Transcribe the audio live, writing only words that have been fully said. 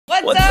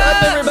What's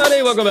up,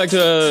 everybody? Welcome back to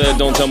the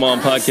Don't Tell Mom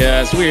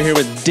podcast. We're here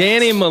with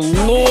Danny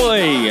Molloy.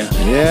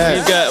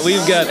 Yeah,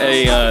 we've got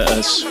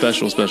a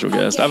special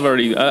guest.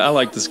 I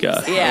like this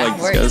guy. Yeah, I like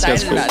this we're guy. This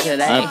guy's excited cool. about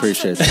today. I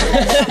appreciate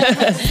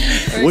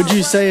that. Would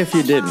you say if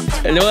you didn't?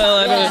 Well,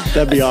 I don't.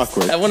 That'd be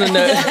awkward. I want to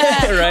know,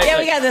 right? Yeah,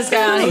 we got this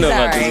guy on. I don't He's know all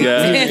about right.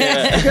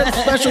 this guy. We got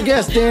a special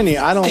guest, Danny.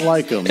 I don't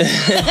like him.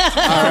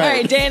 All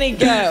right, Danny,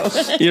 go.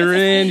 You're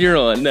in, you're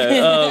on. No,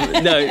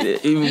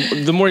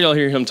 the more y'all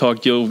hear him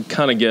talk, you'll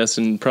kind of guess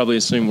and probably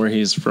assume where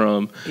he's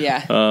from.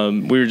 Yeah.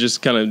 We were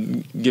just kind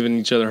of giving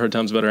each other hard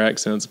times about our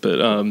accents, but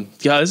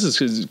yeah, this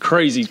is a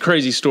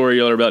crazy story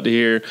y'all are about to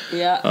hear.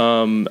 Yeah.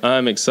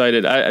 I'm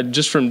excited. I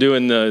just from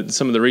doing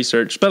some of the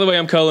research. By the way,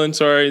 I'm Cullen.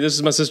 Sorry, this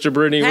is my sister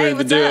Brittany. Hey, We're the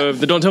what's duo up? of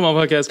the Don't Tell Mom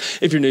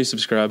podcast. If you're new,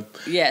 subscribe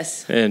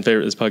Yes. and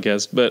favorite this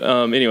podcast. But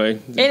anyway,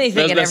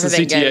 Anything and that's the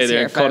everything CTA goes there.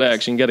 here, Call to folks.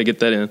 action. Got to get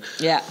that in.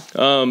 Yeah.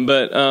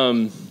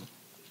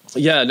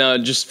 Yeah, no,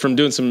 just from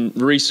doing some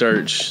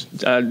research,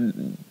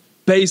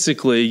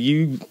 basically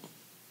you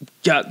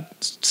got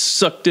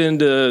sucked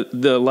into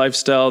the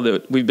lifestyle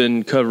that we've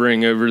been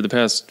covering over the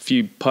past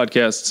few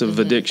podcasts of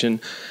addiction,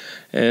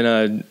 and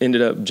I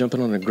ended up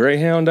jumping on a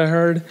greyhound, I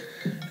heard,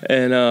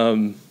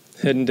 and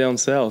heading down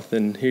south,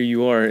 and here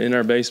you are in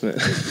our basement.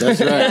 That's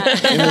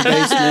right. In the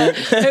basement.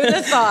 Who'd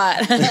have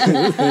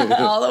thought?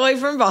 All the way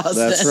from Boston.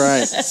 That's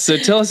right. So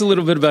tell us a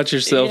little bit about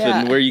yourself Yeah.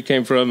 and where you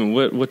came from and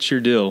what's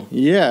your deal.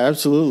 Yeah,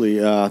 absolutely.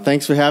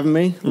 Thanks for having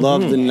me.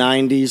 Love the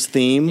 90s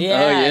theme. Yeah.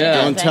 Oh, yeah.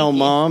 Don't thank tell you.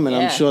 mom, and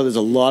Yeah. I'm sure there's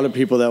a lot of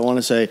people that want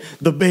to say,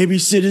 the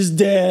babysitter's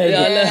dead.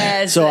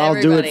 Yes, So I'll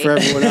do it everybody. for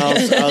everyone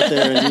else out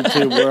there in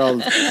YouTube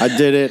world. I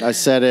did it. I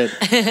said it.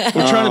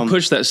 We're trying to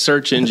push that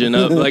search engine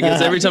up. Like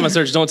it's every time I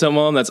search "Don't Tell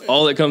Mom," that's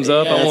all that comes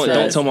up. I That's want right.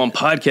 "Don't Tell Mom"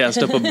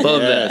 podcast up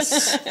above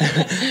Yes.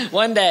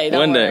 One day. Don't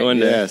One day, worry. one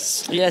day.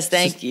 Yes. Yes,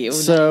 thank you.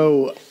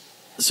 So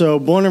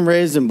born and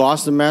raised in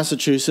Boston,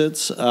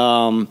 Massachusetts.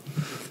 My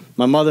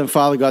mother and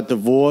father got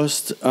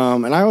divorced,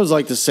 and I always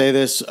like to say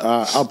this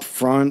up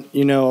front.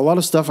 You know, a lot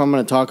of stuff I'm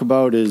going to talk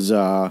about is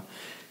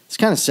it's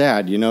kind of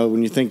sad. You know,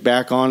 when you think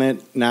back on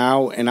it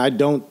now, and I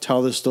don't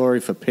tell the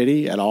story for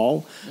pity at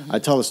all. I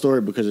tell the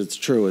story because it's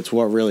true. It's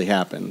what really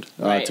happened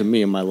Right. to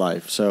me in my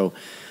life. So.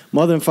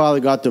 Mother and father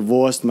got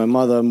divorced. My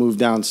mother moved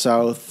down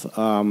south.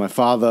 My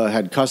father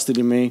had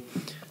custody of me.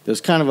 There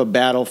was kind of a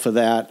battle for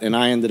that, and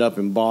I ended up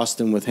in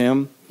Boston with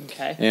him.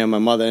 Okay. And my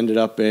mother ended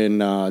up in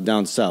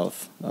down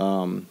south.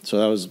 So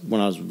that was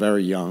when I was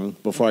very young,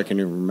 before I can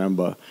even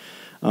remember.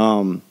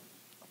 And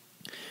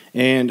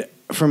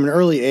from an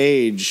early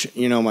age,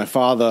 you know, my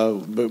father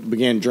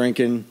began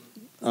drinking.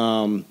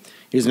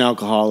 He's an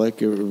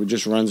alcoholic. It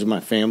just runs in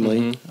my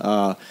family.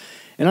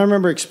 And I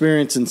remember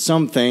experiencing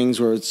some things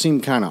where it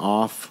seemed kind of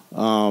off.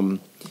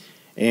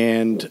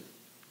 And,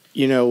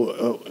 you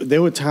know,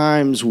 there were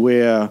times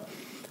where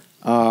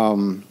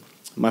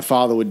my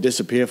father would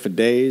disappear for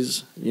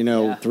days, you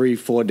know, Yeah.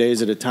 3-4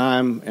 days at a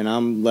time. And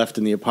I'm left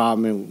in the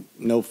apartment,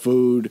 no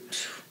food,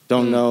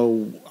 don't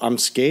know. I'm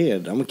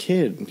scared. I'm a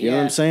kid. You know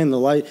what I'm saying?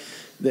 I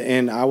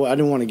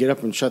didn't want to get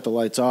up and shut the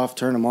lights off,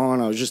 turn them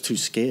on. I was just too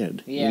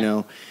scared, you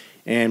know.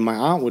 And my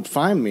aunt would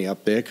find me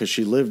up there because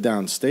she lived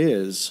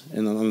downstairs,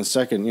 and on the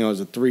second, you know, it was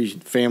a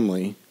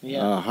 3-family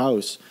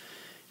house,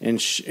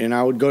 and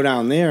I would go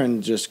down there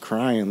and just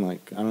crying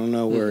like, I don't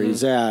know where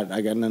he's at.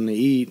 I got nothing to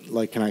eat.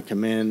 Like, can I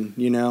come in?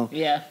 You know?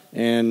 Yeah.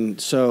 And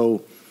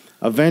so,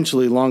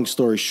 eventually, long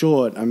story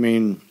short, I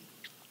mean,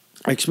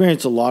 I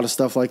experienced a lot of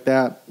stuff like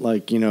that.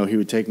 Like, you know, he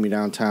would take me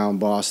downtown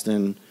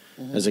Boston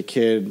as a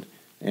kid,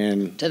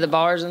 and To the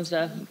bars and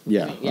stuff?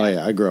 yeah. Oh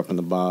yeah, I grew up in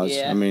the bars.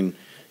 Yeah. I mean,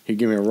 he'd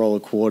give me a roll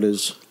of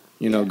quarters,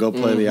 you know, go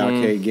play the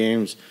arcade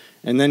games,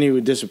 and then he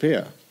would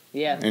disappear.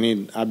 Yeah.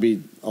 And I'd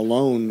be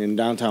alone in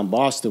downtown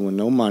Boston with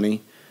no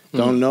money,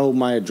 don't know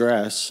my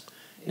address,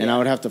 and I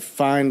would have to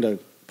find a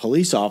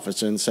police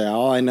officer and say,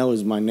 all I know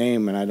is my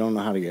name, and I don't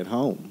know how to get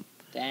home.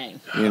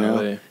 Dang. You know?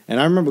 Really? And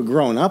I remember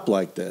growing up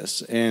like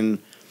this, and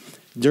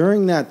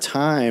during that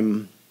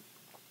time,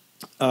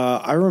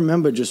 I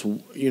remember just,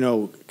 you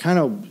know, kind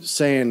of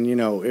saying, you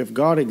know, if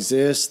God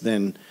exists,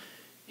 then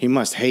he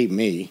must hate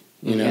me.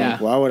 You know, Yeah.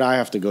 why would I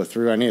have to go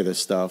through any of this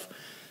stuff?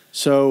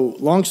 So,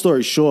 long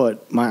story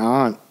short, my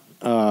aunt,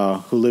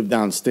 who lived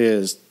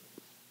downstairs,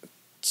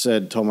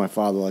 told my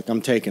father, like,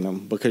 I'm taking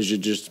him because you're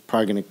just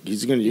probably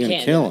you're gonna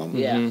can't kill do it. him.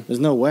 Yeah. There's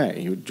no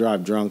way. He would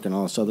drive drunk and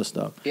all this other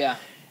stuff. Yeah.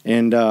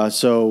 And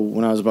so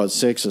when I was about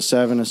 6 or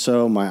 7 or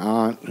so, my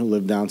aunt, who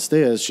lived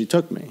downstairs, she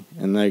took me.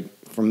 And like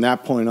from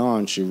that point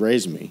on, she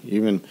raised me.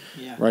 Even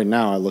right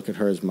now, I look at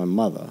her as my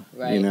mother,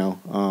 Right. you know.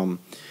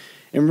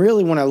 And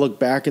really, when I look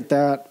back at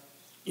that,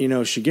 you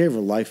know, she gave her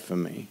life for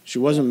me. She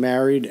wasn't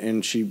married,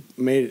 and she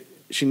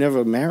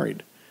never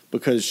married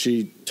because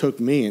she took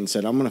me and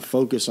said, I'm going to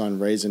focus on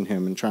raising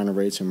him and trying to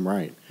raise him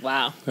right.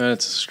 Wow.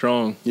 That's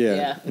strong.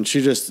 Yeah. And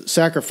she just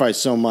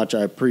sacrificed so much.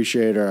 I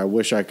appreciate her. I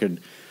wish I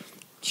could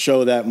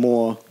show that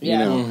more. Yeah.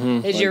 You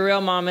know, Is your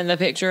real mom in the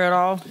picture at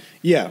all?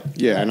 yeah,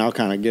 and I'll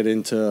kind of get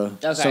into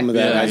some of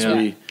that Yeah, as yeah.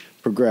 we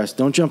progress.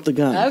 Don't jump the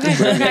gun. Okay.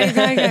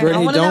 I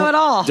Brittany, want to know it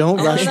all. Don't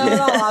rush me.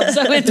 I'm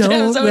so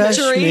Don't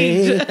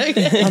intrigued.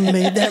 I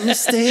made that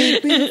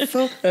mistake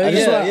before.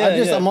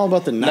 I'm all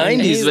about the 90s.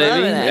 90s, He's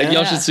loving it. baby.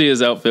 Y'all should see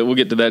his outfit. We'll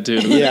get to that too.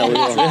 Yeah, we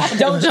will.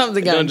 Don't jump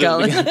the gun,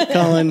 Don't jump the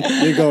Colin.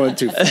 Colin, you're going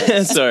too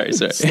fast. sorry.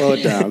 Slow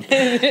it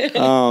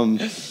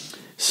down.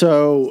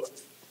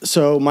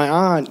 So my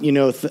aunt,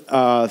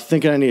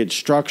 thinking I needed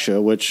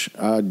structure, which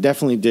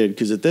definitely did,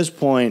 because at this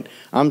point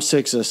I'm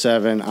 6 or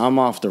 7, I'm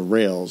off the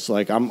rails.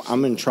 Like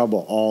I'm in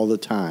trouble all the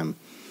time.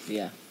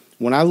 Yeah.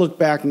 When I look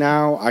back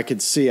now, I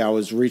could see I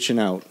was reaching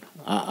out.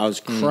 I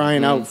was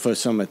crying out for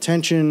some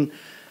attention.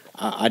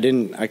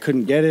 I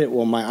couldn't get it.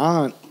 Well, my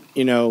aunt,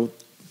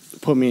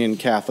 put me in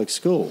Catholic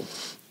school.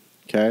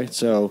 Okay,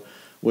 so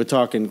we're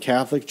talking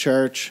Catholic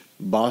Church,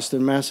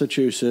 Boston,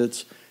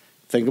 Massachusetts.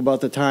 Think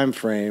about the time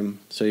frame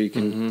so you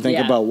can think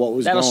about what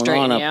was going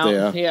on up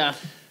there. Yeah.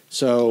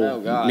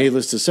 So,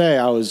 needless to say,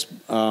 I was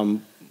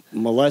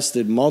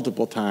molested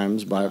multiple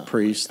times by a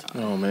priest.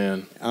 Oh,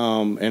 man.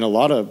 And a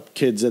lot of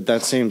kids at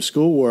that same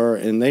school were.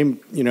 And they,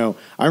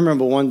 I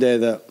remember one day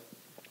that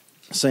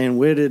saying,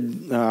 where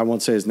did, I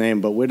won't say his name,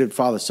 but where did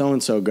Father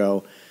so-and-so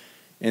go?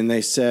 And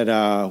they said,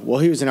 well,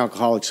 he was an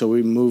alcoholic, so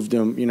we moved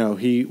him, we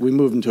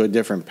moved him to a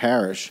different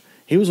parish.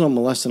 He was on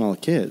molesting all the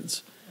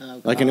kids.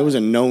 And it was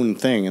a known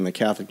thing, and the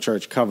Catholic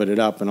Church covered it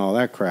up and all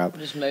that crap.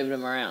 Just moved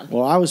him around.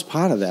 Well, I was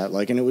part of that,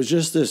 and it was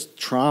just this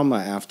trauma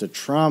after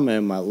trauma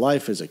in my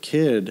life as a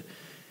kid.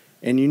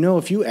 And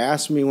if you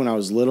asked me when I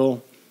was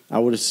little, I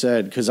would have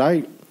said, because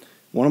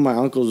one of my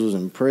uncles was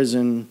in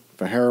prison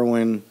for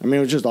heroin. I mean,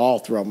 it was just all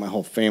throughout my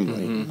whole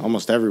family,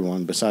 almost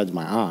everyone besides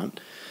my aunt.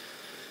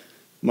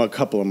 A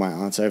couple of my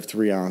aunts, I have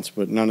 3 aunts,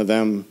 but none of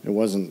them, it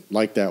wasn't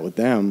like that with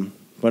them.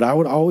 But I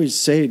would always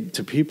say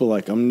to people,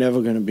 I'm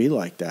never going to be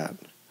like that.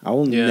 I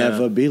will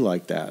never be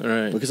like that,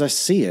 right. Because I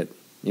see it,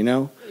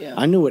 Yeah.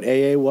 I knew what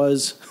AA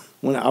was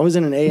when I was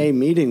in an AA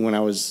meeting when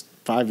I was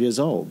 5 years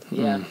old.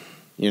 Yeah.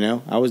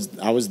 I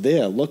was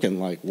there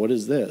looking like, what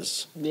is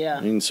this? Yeah.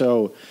 And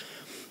so,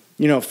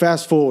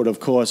 fast forward,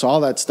 of course, all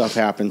that stuff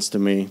happens to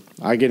me.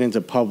 I get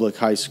into public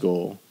high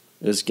school.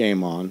 It's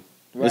game on.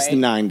 Right. It's the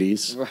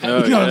 90s. Right.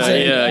 Oh, You know what I'm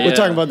saying? yeah. We're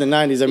talking about the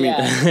 90s. I mean,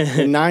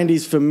 the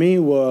 90s for me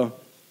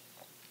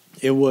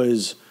it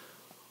was,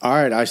 all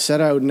right, I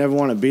said I would never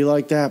want to be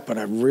like that, but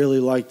I really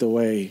like the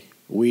way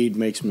weed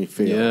makes me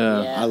feel.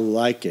 Yeah. I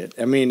like it.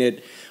 I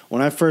mean,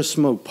 when I first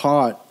smoked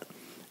pot,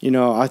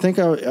 I think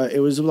it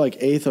was like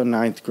 8th or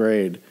 9th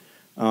grade.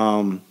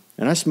 And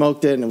I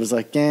smoked it and it was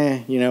like,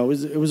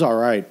 it was all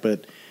right,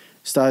 but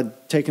started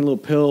taking little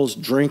pills,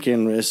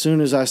 drinking. As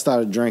soon as I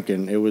started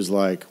drinking, it was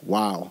like,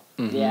 wow.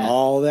 Yeah.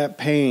 All that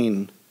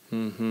pain.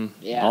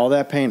 Yeah. All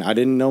that pain. I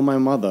didn't know my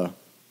mother.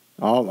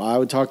 I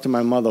would talk to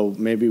my mother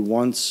maybe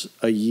once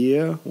a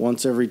year,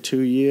 once every 2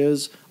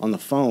 years on the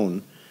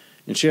phone.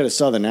 And she had a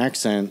southern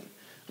accent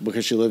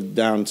because she lived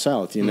down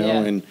south,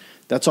 and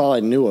that's all I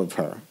knew of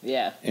her.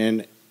 Yeah.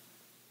 And,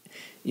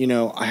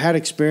 I had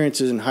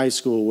experiences in high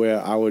school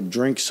where I would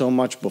drink so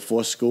much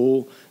before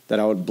school that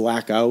I would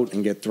black out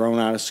and get thrown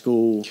out of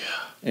school. Yeah.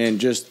 And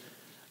just,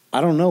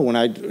 I don't know,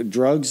 when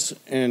drugs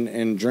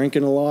and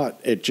drinking a lot,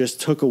 it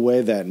just took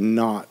away that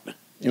knot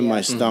in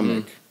my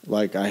stomach.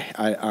 Like I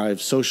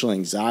have social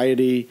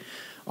anxiety,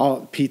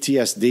 all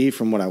PTSD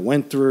from what I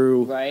went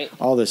through, right?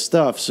 All this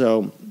stuff.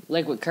 So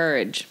liquid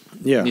courage.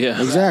 Yeah,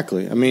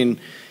 exactly. I mean,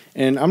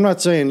 and I'm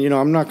not saying,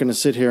 I'm not going to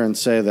sit here and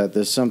say that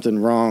there's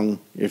something wrong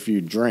if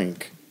you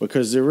drink,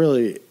 because there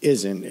really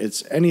isn't.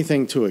 It's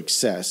anything to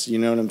excess. You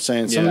know what I'm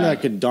saying? Something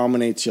that could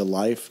dominate your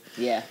life.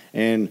 Yeah.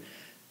 And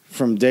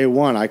from day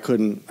one, I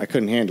couldn't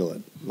handle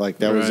it. Like,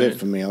 that was it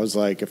for me. I was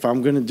like, if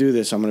I'm going to do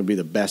this, I'm going to be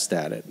the best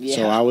at it. Yeah.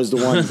 So I was the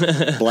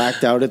one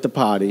blacked out at the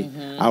party.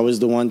 I was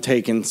the one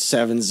taking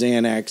 7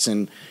 Xanax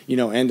and,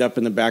 end up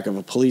in the back of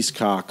a police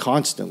car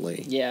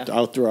constantly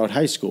out throughout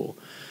high school.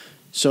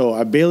 So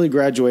I barely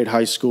graduate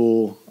high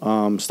school,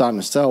 starting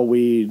to sell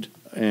weed.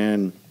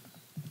 And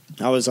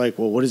I was like,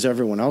 well, what does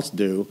everyone else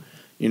do?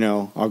 I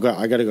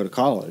got to go to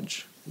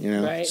college,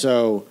 Right.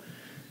 So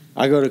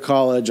I go to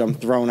college, I'm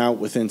thrown out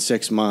within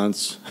 6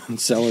 months,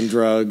 selling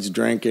drugs,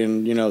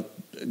 drinking,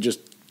 just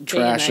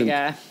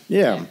trashing.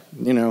 Yeah,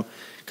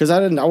 because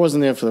I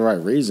wasn't there for the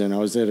right reason. I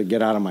was there to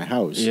get out of my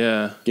house.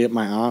 Yeah. Get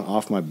my aunt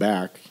off my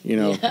back.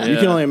 You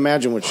can only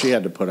imagine what she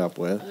had to put up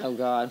with. Oh,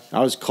 God.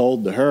 I was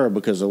cold to her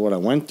because of what I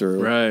went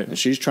through. Right. And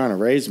she's trying to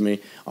raise me.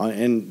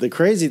 And the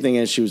crazy thing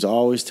is she was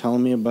always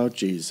telling me about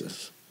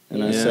Jesus.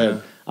 And I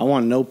said, I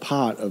want no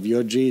part of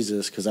your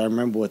Jesus, because I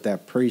remember what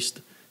that priest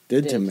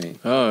did to me.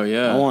 Oh,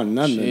 yeah. I want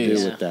nothing to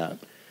do with that.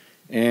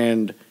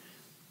 And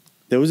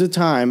there was a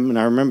time, and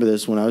I remember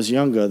this when I was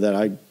younger, that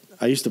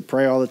I used to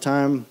pray all the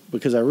time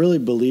because I really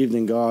believed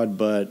in God,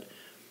 but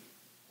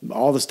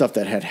all the stuff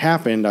that had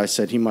happened, I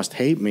said, he must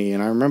hate me.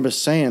 And I remember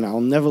saying,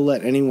 I'll never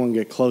let anyone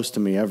get close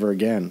to me ever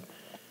again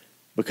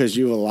because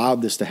you've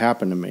allowed this to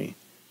happen to me.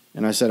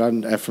 And I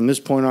said, from this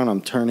point on,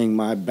 I'm turning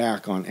my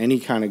back on any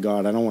kind of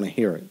God. I don't want to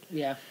hear it.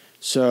 Yeah.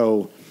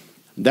 So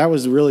that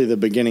was really the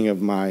beginning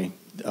of my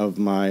of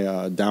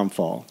my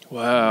downfall.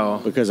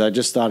 Wow. Because I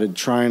just started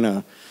trying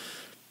to.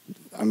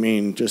 I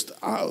mean,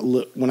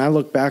 when I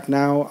look back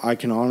now, I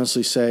can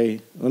honestly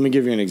say, let me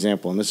give you an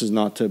example, and this is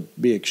not to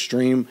be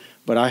extreme,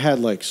 but I had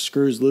like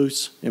screws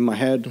loose in my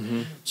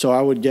head, so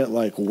I would get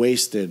like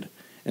wasted,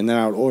 and then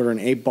I would order an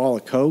 8-ball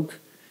of Coke,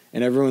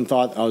 and everyone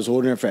thought I was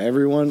ordering it for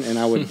everyone, and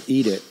I would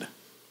eat it.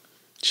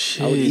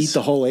 Jeez. I would eat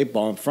the whole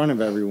 8-ball in front of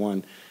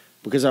everyone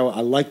because I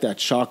like that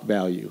shock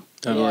value.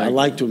 I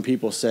liked when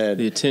people said,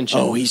 the attention.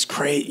 "Oh, he's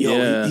crazy!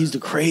 He's the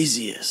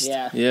craziest."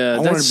 Yeah, I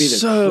want to be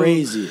the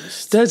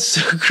craziest. That's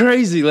so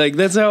crazy. Like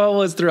that's how I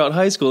was throughout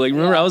high school. Like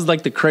remember, I was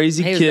like the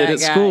crazy kid at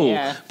school,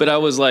 but I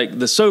was like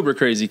the sober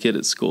crazy kid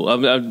at school.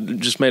 I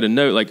just made a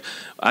note. Like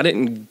I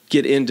didn't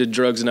get into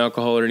drugs and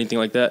alcohol or anything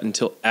like that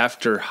until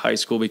after high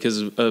school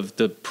because of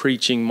the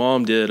preaching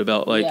mom did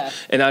about like.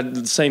 And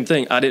the same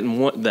thing. I didn't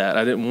want that.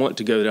 I didn't want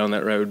to go down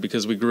that road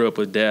because we grew up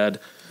with dad.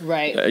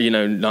 Right.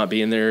 Not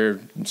being there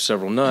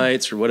several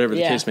nights or whatever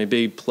the case may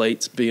be,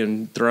 plates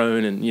being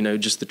thrown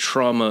and, just the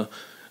trauma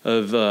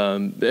of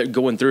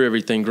going through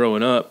everything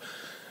growing up.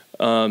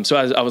 So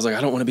I was like,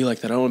 I don't want to be like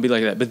that. I don't want to be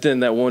like that. But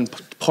then that one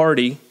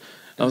party,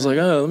 I was like,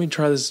 oh, let me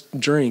try this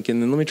drink and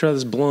then let me try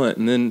this blunt.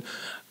 And then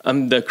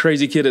I'm the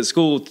crazy kid at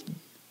school,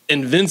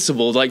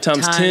 invincible, like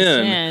times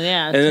 10.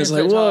 And it's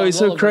like, whoa, he's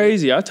so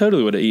crazy. I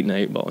totally would have eaten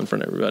an 8-ball in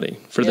front of everybody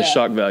for the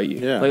shock value.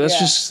 Yeah. Like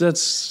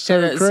that's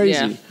so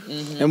crazy.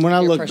 Yeah. And when I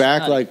look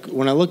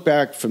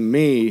back, for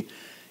me,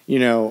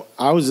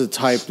 I was the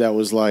type that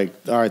was like,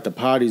 all right, the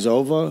party's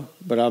over,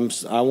 but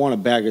I want a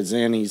bag of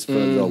Xannies for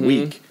the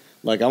week.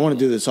 Like I want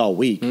to do this all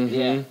week.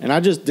 And I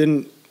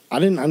didn't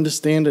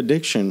understand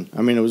addiction.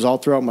 I mean, it was all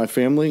throughout my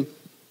family.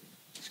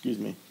 Excuse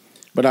me.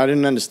 But I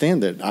didn't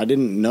understand it. I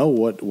didn't know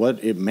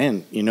what it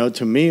meant.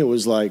 To me, it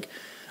was like,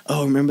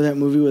 oh, remember that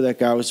movie where that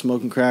guy was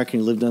smoking crack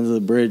and he lived under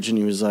the bridge and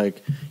he was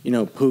like,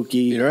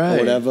 Pookie or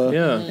whatever.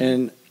 Yeah.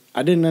 And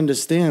I didn't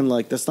understand,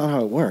 like, that's not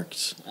how it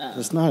works.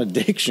 That's not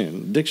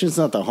addiction. Addiction's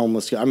not the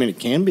homeless guy. I mean, it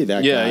can be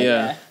that guy.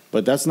 Yeah.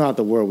 But that's not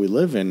the world we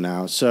live in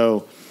now.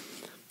 So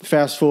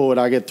fast forward,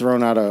 I get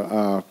thrown out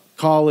of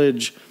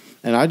college,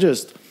 and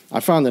I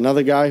found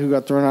another guy who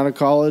got thrown out of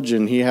college,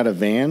 and he had a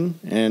van,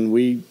 and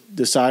we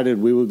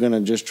decided we were going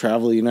to just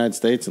travel the United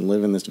States and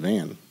live in this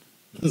van.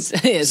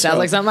 It sounds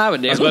like something I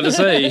would do. I was about to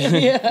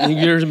say, you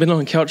ever been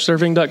on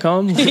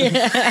couchsurfing.com?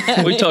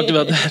 Yeah. We talked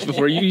about that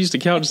before. You used to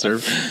couch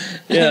surf.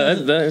 Yeah,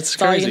 that's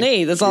crazy. All you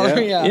need. That's all.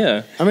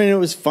 Yeah. I mean, it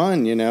was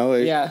fun,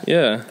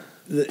 Yeah.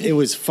 It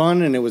was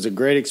fun, and it was a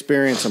great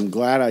experience. I'm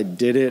glad I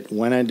did it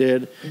when I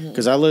did,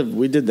 because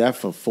we did that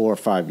for 4 or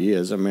 5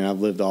 years. I mean, I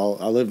lived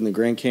in the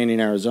Grand Canyon,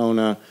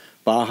 Arizona,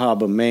 Bar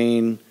Harbor,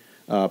 Maine,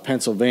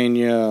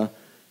 Pennsylvania,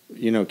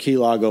 Key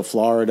Largo,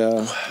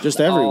 Florida, just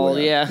everywhere.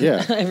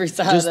 Yeah. Every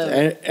side just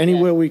of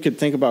anywhere we could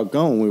think about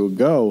going, we would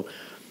go.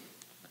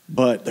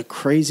 But the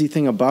crazy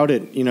thing about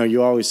it,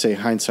 you always say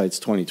hindsight's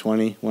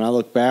 20/20. When I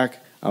look back,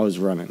 I was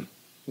running.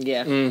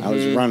 Yeah. I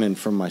was running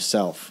from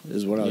myself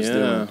is what I was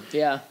doing.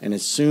 Yeah. And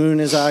as soon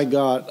as I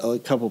got a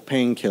couple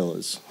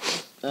painkillers,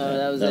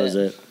 that was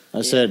it.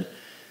 I said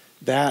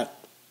that,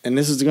 and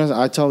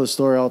I tell this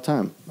story all the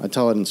time. I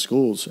tell it in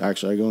schools,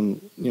 actually. I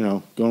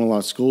go to a lot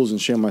of schools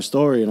and share my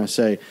story, and I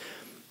say,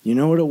 you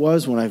know what it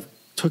was? When I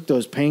took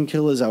those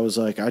painkillers, I was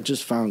like, I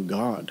just found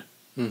God.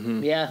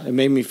 Yeah. It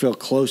made me feel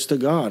close to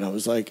God. I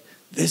was like,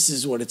 this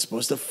is what it's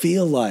supposed to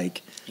feel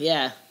like.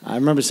 Yeah. I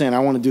remember saying, I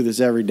want to do this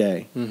every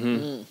day.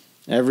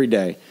 Every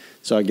day.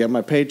 So I get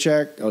my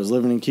paycheck. I was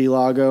living in Key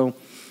Largo.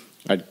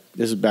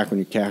 This is back when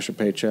you cash a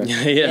paycheck.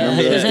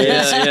 Remember those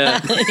days?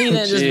 Yeah. You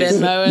didn't just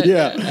Venmo it.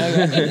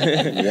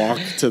 Yeah. Walk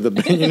to the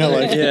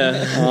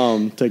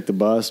take the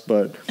bus.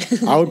 But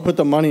I would put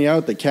the money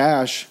out, the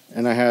cash,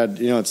 and I had,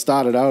 it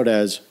started out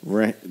as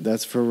rent.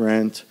 That's for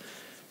rent.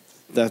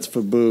 That's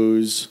for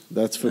booze.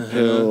 That's for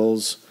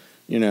pills.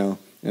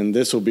 And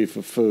this will be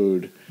for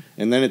food.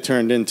 And then it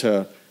turned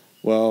into,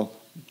 well,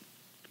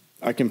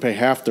 I can pay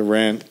half the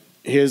rent.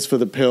 Here's for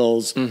the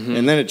pills.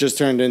 And then it just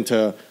turned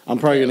into, I'm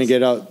probably going to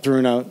get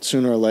thrown out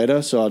sooner or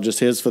later, so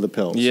here's for the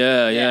pills.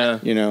 Yeah.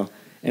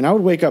 And I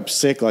would wake up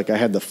sick like I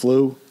had the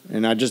flu,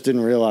 and I just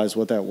didn't realize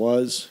what that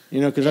was,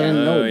 because I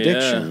didn't know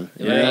addiction.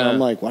 Yeah. I'm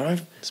like, why do I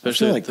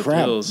Especially feel like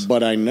crap? Pills.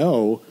 But I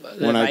know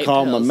when I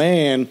call my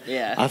man,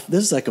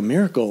 this is like a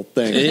miracle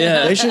thing.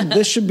 Yeah.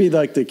 This should be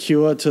like the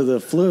cure to the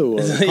flu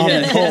or the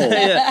common cold.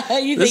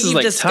 You think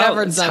you've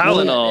discovered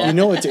something. Tylenol. You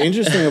know what's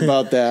interesting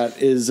about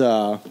that is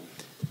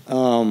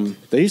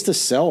they used to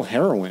sell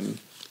heroin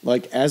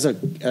like as a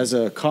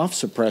cough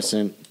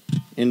suppressant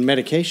in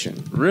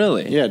medication.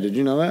 Really? Yeah. Did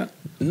you know that?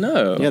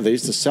 No. Yeah, they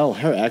used to sell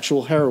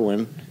actual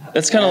heroin.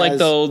 That's kind of like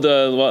the old,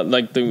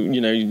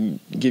 you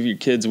give your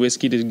kids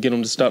whiskey to get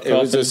them to stop coughing. It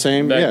was the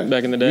same,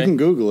 back in the day. You can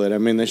Google it. I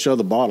mean, they show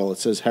the bottle. It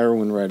says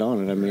heroin right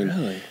on it. I mean,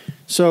 really?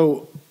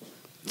 So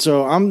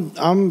I'm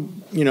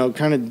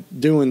kind of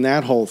doing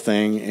that whole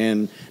thing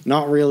and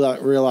not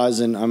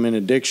realizing I'm in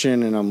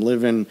addiction and I'm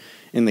living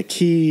in the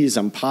Keys.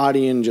 I'm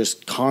partying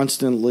just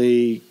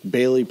constantly,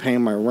 barely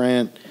paying my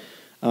rent.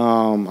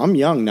 I'm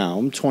young now.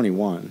 I'm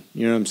 21.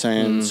 You know what I'm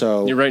saying?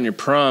 So you're right in your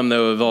prime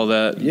though of all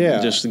that.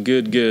 Yeah, just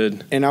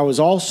good. And I was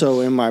also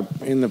in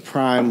the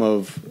prime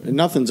of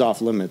nothing's off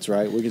limits,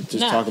 right? We could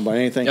just talk about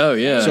anything. Oh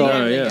yeah. So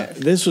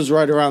this was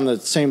right around the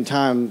same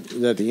time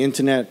that the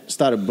internet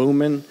started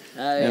booming,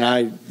 and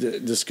I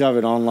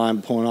discovered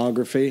online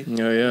pornography.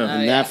 Oh yeah.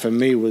 And that for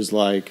me was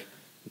like,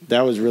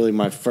 that was really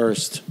my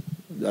first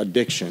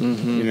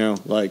addiction. You know,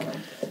 like.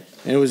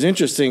 And it was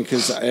interesting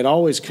because it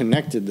always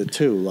connected the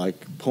two,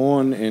 like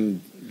porn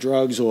and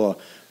drugs, or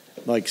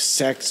like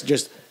sex.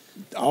 Just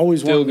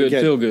always wanted to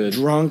get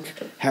drunk,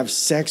 have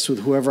sex with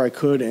whoever I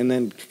could, and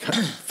then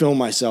fill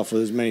myself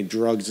with as many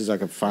drugs as I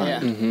could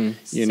find. Yeah.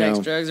 You Sex,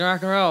 know? drugs, and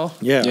rock and roll.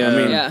 Yeah, I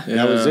mean,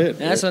 that was it.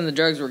 And that's when the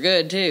drugs were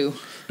good too.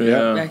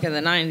 Yeah. Back in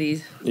the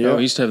 90s. Yeah. Oh,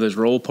 we used to have those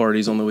roll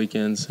parties on the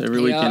weekends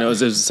every weekend. It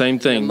was the same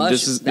thing.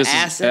 This is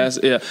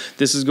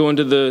going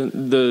to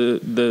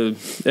the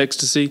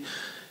ecstasy.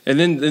 And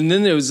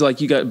then it was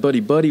like you got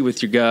buddy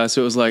with your guy,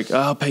 so it was like,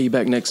 I'll pay you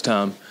back next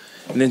time.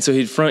 And then so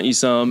he'd front you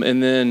some,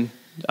 and then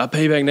I'll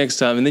pay you back next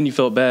time. And then you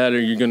felt bad, or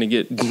you're going to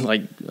get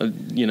like,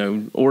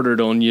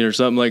 ordered on you or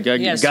something. Like, I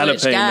got to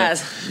pay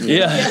guys. him.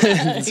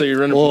 Yeah. So you're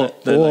running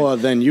or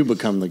then you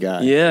become the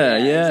guy. Yeah,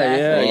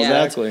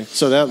 exactly.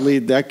 So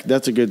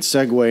that's a good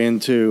segue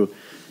into,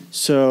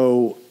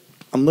 so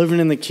I'm living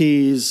in the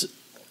Keys,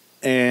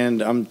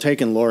 and I'm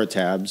taking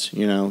Loratabs.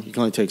 You know, you can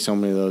only take so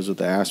many of those with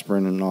the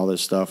aspirin and all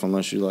this stuff,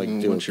 unless you like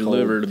do your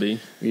liver to be.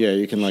 Yeah,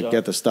 you can like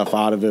get the stuff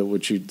out of it,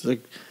 which you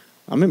like.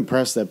 I'm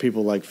impressed that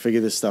people like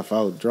figure this stuff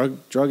out.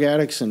 Drug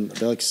addicts, and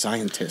they're like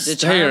scientists.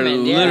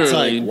 Determined, they are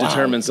literally like, wow,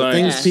 determined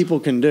scientists. Things people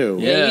can do.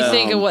 Yeah, you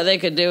think of what they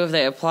could do if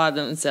they applied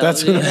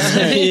themselves. That's what I'm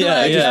saying.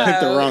 I just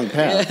picked the wrong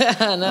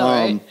path. I know,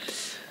 right?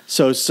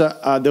 So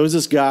there was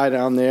this guy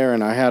down there,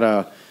 and I had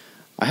a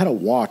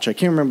watch. I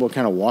can't remember what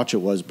kind of watch it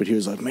was, but he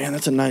was like, "Man,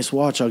 that's a nice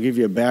watch. I'll give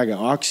you a bag of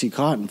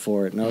OxyContin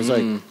for it." And I was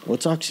like,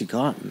 "What's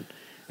OxyContin?"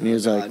 And he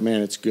was like,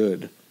 "Man, it's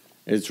good.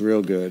 It's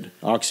real good.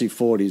 Oxy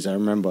 40s, I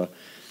remember."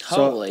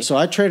 So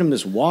I traded him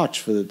this watch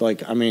for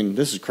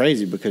this is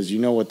crazy because you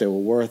know what they were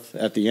worth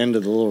at the end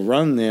of the little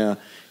run there.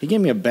 He gave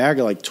me a bag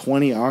of like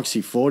 20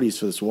 Oxy 40s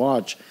for this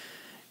watch.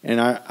 And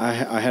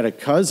I had a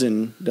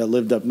cousin that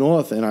lived up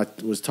north, and I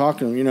was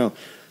talking to him. You know,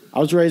 I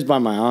was raised by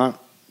my aunt,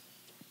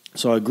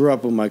 so I grew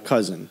up with my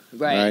cousin.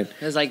 Right?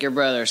 It was like your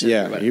brother.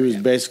 Yeah, he was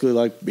basically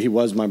like, he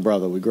was my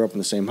brother. We grew up in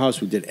the same house.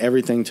 We did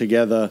everything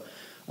together.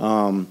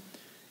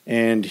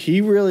 And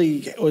he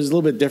really was a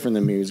little bit different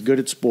than me. He was good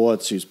at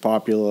sports. He was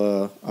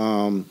popular.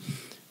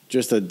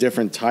 Just a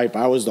different type.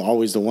 I was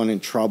always the one in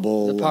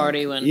trouble. The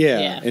party one.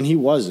 Yeah, and he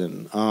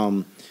wasn't.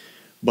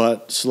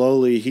 But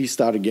slowly he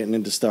started getting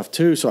into stuff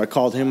too. So I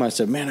called him. I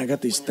said, "Man, I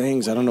got these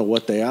things. I don't know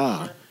what they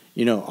are.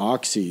 You know,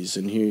 oxys."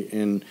 And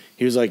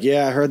he was like,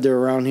 "Yeah, I heard they're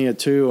around here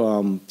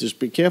too. Just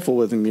be careful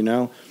with them, you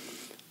know."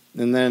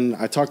 And then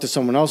I talked to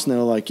someone else, and they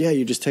were like, "Yeah,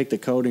 you just take the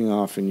coating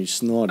off and you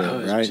snort it,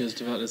 right?" I was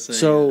just about to say.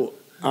 So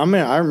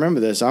I remember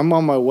this. I'm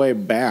on my way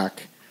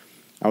back.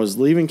 I was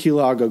leaving Key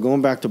Largo,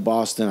 going back to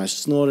Boston. I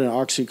snorted an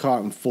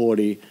OxyContin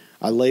 40.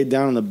 I laid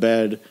down in the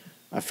bed.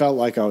 I felt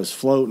like I was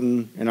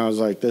floating, and I was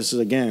like, "This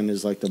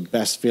is like the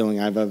best feeling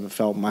I've ever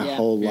felt my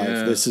whole life.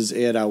 Yeah. This is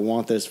it. I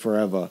want this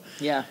forever."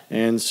 Yeah.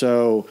 And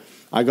so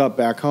I got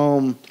back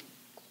home,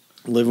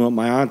 living with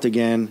my aunt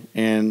again,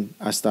 and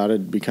I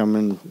started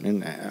becoming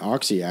an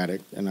oxy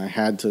addict, and I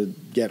had to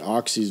get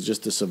oxys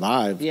just to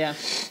survive. Yeah.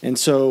 And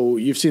so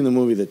you've seen the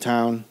movie The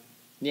Town.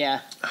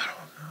 Yeah.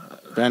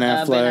 Ben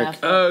Affleck.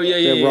 Oh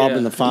yeah. They're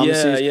robbing the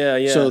pharmacies. Yeah.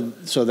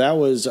 So that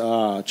was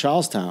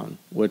Charlestown,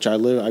 which I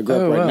grew up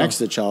right next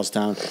to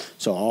Charlestown.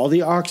 So all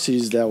the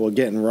oxys that were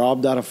getting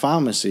robbed out of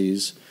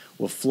pharmacies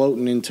were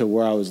floating into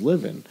where I was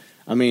living.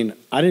 I mean,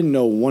 I didn't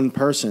know one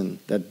person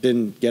that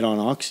didn't get on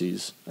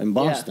oxys in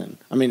Boston.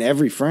 Yeah. I mean,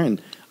 every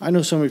friend. I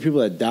know so many people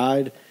that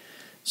died.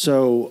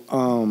 So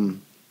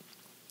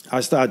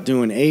I started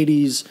doing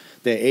 80s.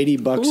 They're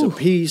 $80 a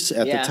piece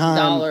at the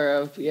time.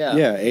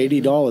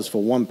 $80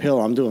 for one pill.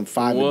 I'm doing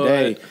 5 a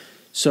day.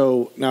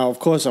 So now, of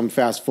course, I'm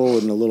fast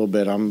forwarding a little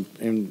bit. I'm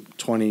in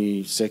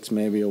 26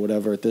 maybe or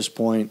whatever at this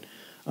point.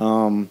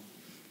 And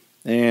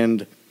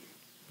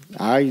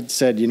I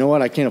said, you know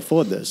what? I can't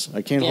afford this.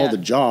 I can't hold a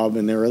job,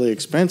 and they're really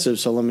expensive,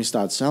 so let me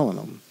start selling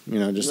them. You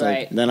know, just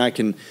like, then I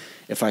can,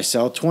 if I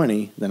sell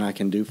 20, then I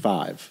can do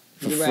 5.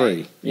 For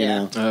free, you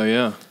know. Oh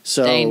yeah.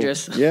 So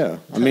dangerous. Yeah,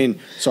 I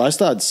mean, so I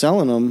started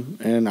selling them,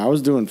 and I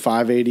was doing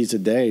 580s a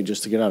day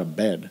just to get out of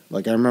bed.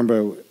 Like I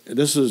remember,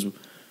 this was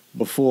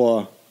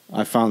before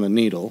I found the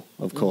needle,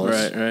 of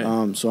course.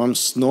 Right. So I'm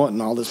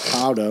snorting all this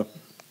powder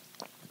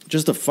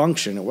just to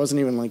function. It wasn't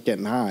even like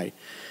getting high.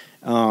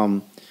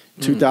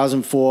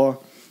 2004,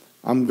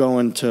 I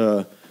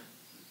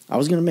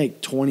was gonna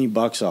make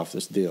 $20 off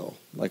this deal.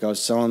 Like I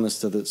was selling this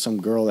to some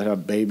girl that had a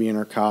baby in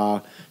her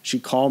car. She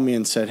called me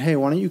and said, "Hey,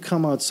 why don't you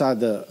come outside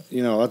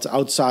that's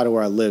outside of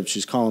where I live."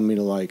 She's calling me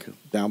to like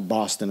down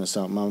Boston or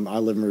something. I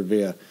live in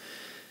Revere.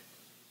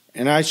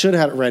 And I should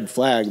have had a red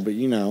flag, but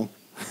you know,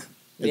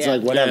 it's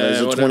like whatever.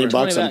 It's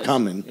 $20, I'm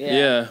coming.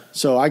 Yeah.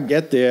 So I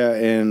get there,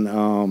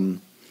 and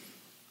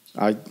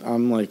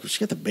I'm like, she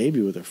got the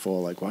baby with her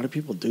for. Like, why do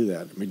people do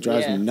that? I mean, it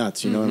drives me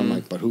nuts, you know. And I'm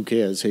like, but who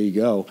cares? Here you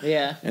go.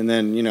 Yeah. And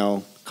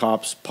then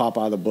cops pop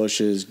out of the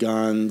bushes,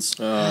 guns,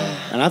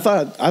 and I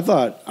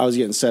thought I was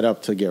getting set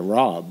up to get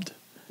robbed.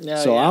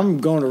 So I'm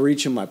going to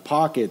reach in my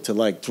pocket to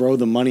like throw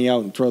the money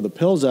out and throw the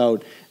pills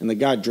out, and the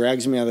guy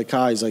drags me out of the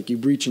car. He's like, "You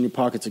reach in your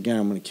pockets again,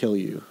 I'm going to kill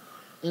you."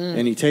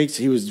 And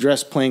he was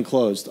dressed plain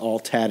clothes, all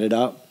tatted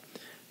up.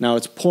 Now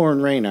it's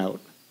pouring rain out.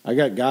 I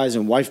got guys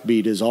in wife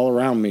beaters all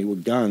around me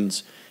with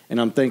guns,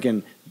 and I'm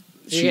thinking,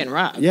 you're getting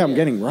robbed. Yeah, I'm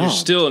getting robbed. You're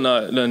still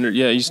not under.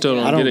 Yeah, you still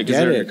don't get it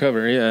because they're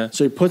undercover. Yeah.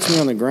 So he puts me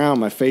on the ground.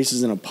 My face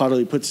is in a puddle.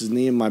 He puts his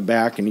knee in my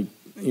back, and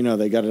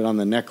they got it on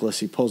the necklace.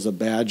 He pulls the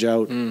badge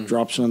out,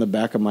 drops it on the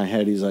back of my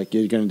head. He's like,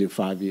 "You're going to do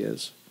 5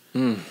 years."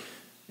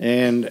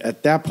 And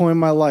at that point in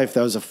my life,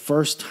 that was the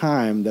first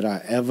time that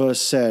I ever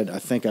said, "I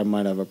think I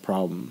might have a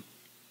problem."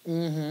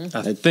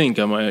 I think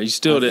I might. You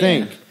still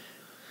didn't.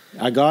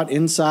 I got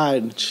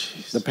inside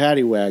the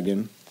paddy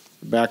wagon,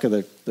 the back of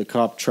the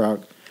cop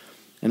truck,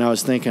 and I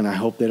was thinking, I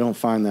hope they don't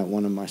find that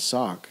one in my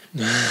sock.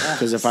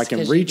 Because if I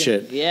can reach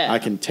it, I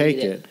can take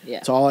it. Yeah.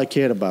 It's all I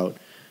cared about.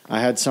 I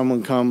had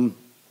someone come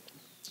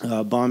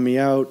bomb me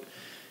out,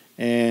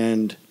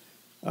 and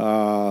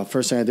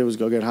first thing I did was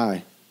go get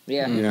high.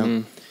 Yeah. You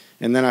know?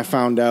 And then I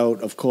found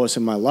out, of course,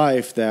 in my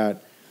life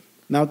that,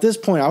 now at this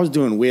point, I was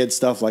doing weird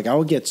stuff. Like, I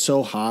would get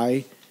so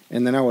high,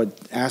 and then I would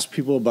ask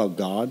people about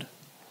God.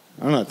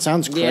 I don't know. It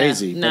sounds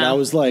crazy, but I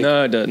was like,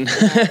 no, it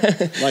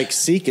doesn't. like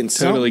seeking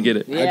something. Totally get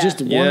it. Yeah. I just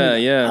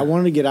wanted, I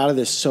wanted to get out of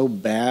this so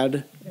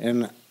bad,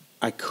 and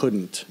I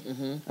couldn't.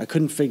 I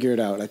couldn't figure it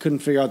out. I couldn't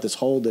figure out this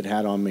hold it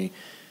had on me.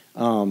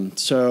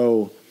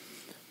 So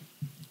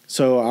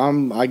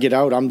I get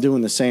out. I'm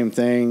doing the same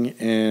thing,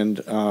 and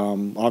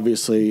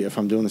obviously, if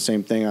I'm doing the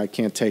same thing, I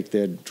can't take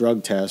their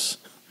drug tests.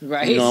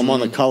 Right. I'm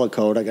on the color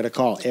code. I got to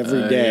call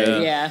every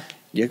day. Yeah.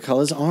 Your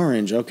color's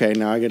orange. Okay,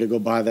 now I got to go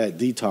buy that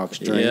detox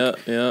drink.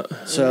 Yeah.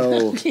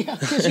 So,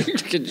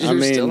 You're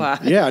still high.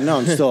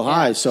 I'm still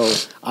high. So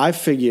I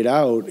figured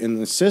out in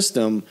the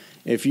system,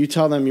 if you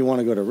tell them you want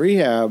to go to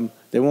rehab,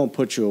 they won't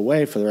put you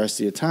away for the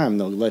rest of your time.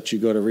 They'll let you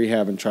go to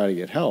rehab and try to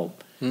get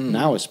help.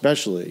 Now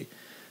especially.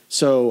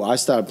 So I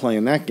started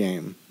playing that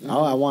game.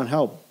 Oh, I want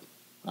help.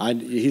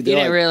 You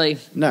didn't really.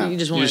 No. You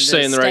just wanted to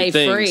saying the right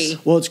stay things.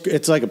 free. Well,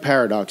 it's like a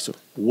paradox.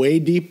 Way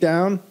deep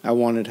down, I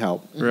wanted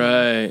help.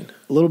 Right.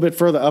 A little bit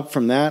further up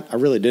from that, I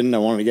really didn't. I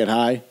wanted to get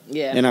high.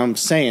 Yeah. And I'm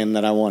saying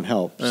that I want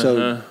help.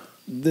 So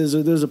there's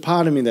a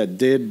part of me that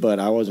did, but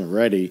I wasn't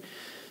ready.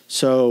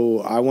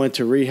 So I went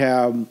to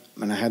rehab,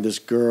 and I had this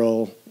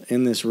girl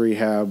in this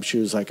rehab. She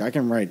was like, I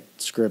can write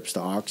scripts to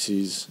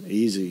oxys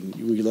easy.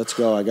 Let's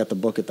go. I got the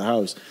book at the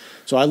house.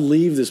 So I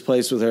leave this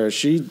place with her.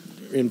 She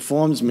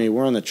informs me,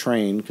 we're on the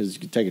train, because you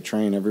can take a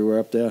train everywhere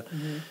up there.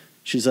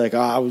 She's like,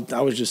 I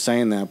was just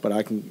saying that, but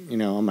I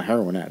can, I'm a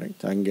heroin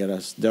addict. I can get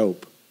us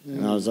dope.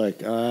 And I was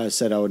like, I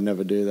said I would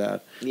never do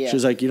that. Yeah. She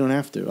was like, you don't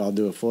have to. I'll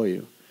do it for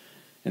you.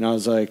 And I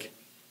was like,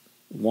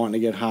 wanting to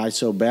get high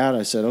so bad,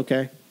 I said,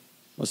 okay,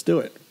 let's do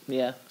it.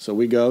 Yeah. So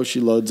we go.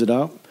 She loads it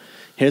up,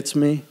 hits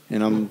me,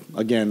 and I'm,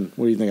 again,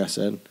 what do you think I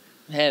said?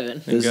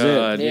 Heaven. This is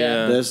it.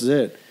 Yeah. This is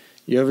it.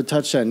 You ever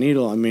touch that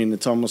needle? I mean,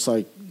 it's almost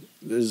like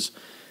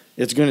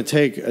it's going to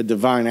take a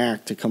divine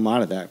act to come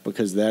out of that,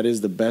 because that is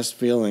the best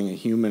feeling a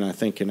human, I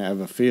think, can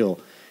ever feel.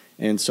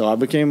 And so I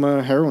became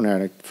a heroin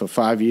addict for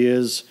 5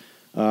 years,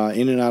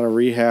 in and out of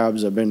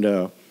rehabs. I've been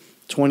to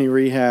 20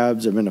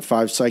 rehabs. I've been to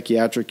 5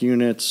 psychiatric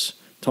units.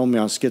 Told me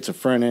I was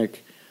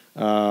schizophrenic.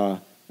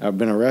 I've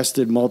been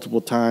arrested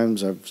multiple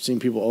times. I've seen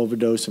people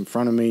overdose in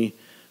front of me.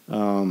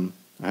 I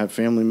have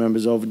family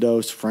members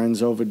overdose,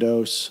 friends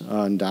overdose,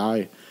 and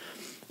die.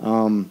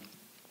 And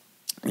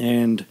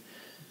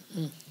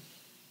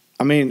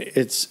I mean,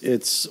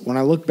 it's when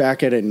I look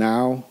back at it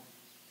now,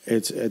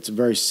 it's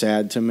very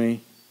sad to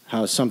me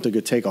how something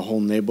could take a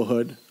whole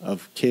neighborhood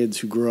of kids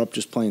who grew up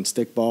just playing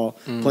stickball,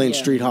 playing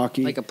street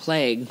hockey. Like a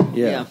plague.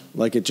 Yeah.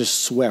 Like it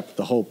just swept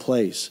the whole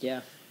place.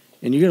 Yeah.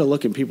 And you got to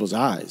look in people's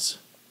eyes,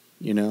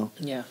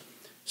 Yeah.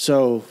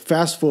 So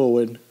fast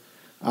forward,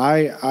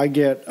 I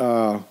get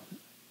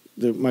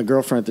my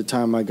girlfriend at the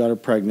time. I got her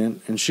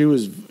pregnant, and she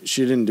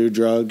didn't do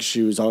drugs.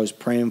 She was always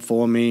praying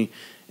for me,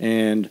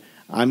 and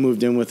I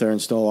moved in with her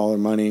and stole all her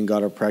money and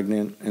got her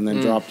pregnant, and then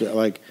dropped it.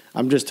 Like,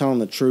 I'm just telling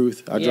the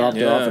truth. I dropped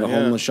her off at a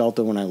homeless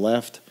shelter when I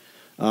left,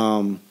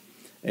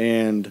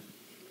 and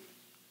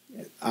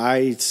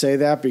I say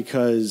that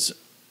because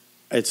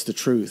it's the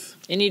truth.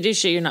 And you do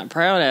shit you're not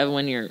proud of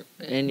when you're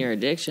in your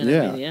addiction.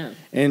 Yeah. I mean, yeah.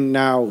 And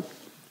now,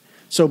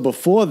 so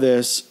before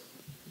this,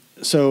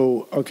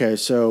 so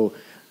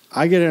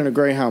I get in a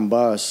Greyhound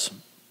bus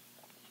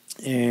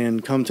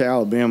and come to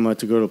Alabama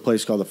to go to a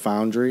place called the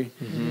Foundry.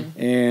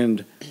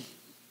 And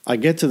I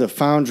get to the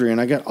Foundry,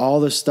 and I got all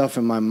this stuff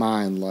in my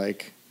mind,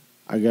 like,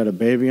 I got a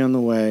baby on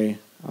the way.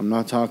 I'm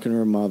not talking to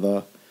her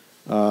mother.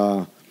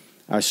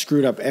 I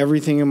screwed up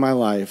everything in my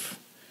life.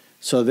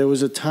 So there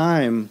was a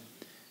time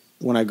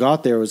when I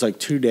got there, it was like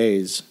 2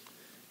 days.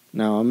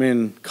 Now, I'm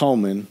in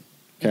Coleman,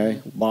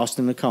 Okay,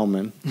 Boston to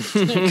Coleman.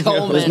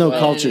 Coleman. There's no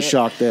culture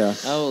shock there.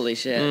 Holy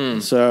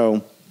shit.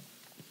 So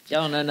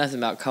Y'all don't know nothing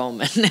about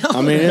Coleman.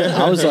 I mean,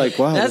 I was like,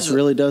 wow, this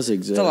really does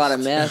exist. It's a lot of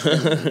meth.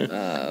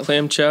 And,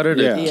 clam chowder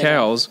to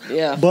cows.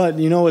 Yeah. But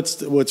you know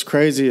what's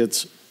crazy?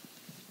 It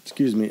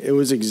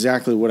was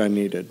exactly what I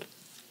needed.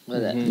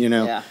 You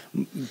know,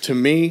 to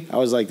me, I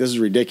was like, this is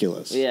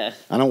ridiculous. Yeah.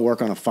 I don't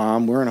work on a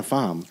farm. We're on a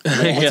farm.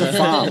 What's a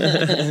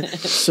farm?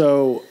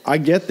 So I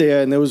get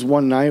there, and there was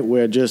one night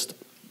where just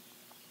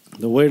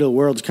the weight of the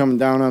world's coming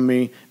down on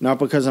me, not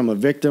because I'm a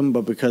victim,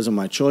 but because of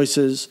my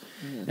choices.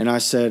 And I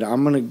said,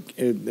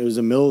 it was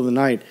the middle of the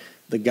night.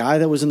 The guy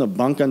that was in the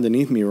bunk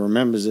underneath me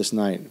remembers this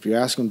night. If you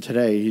ask him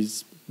today,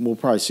 we'll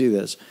probably see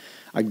this.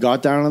 I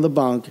got down on the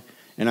bunk,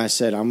 and I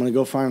said, I'm going to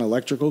go find an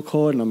electrical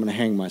cord, and I'm going to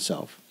hang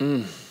myself.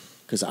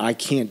 Because I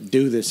can't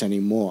do this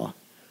anymore.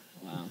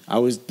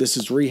 Wow. This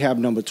is rehab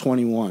number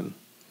 21.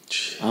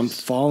 Jeez. I'm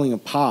falling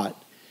apart.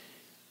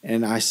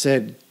 And I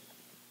said,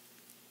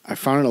 I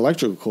found an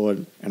electrical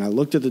cord, and I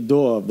looked at the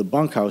door of the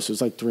bunkhouse. It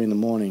was like 3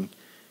 a.m. And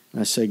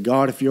I said,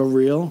 God, if you're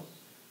real,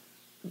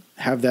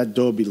 have that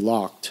door be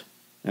locked.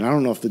 And I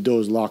don't know if the door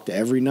was locked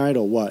every night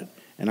or what.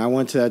 And I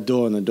went to that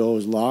door, and the door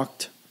was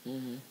locked.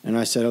 And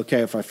I said,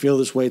 okay, if I feel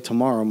this way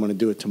tomorrow, I'm going to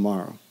do it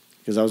tomorrow.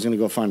 Because I was going to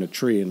go find a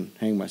tree and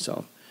hang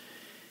myself.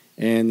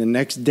 And the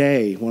next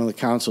day, one of the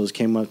counselors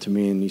came up to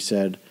me and he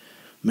said,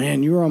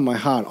 man, you were on my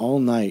heart all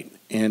night,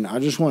 and I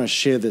just want to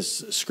share this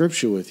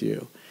scripture with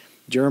you.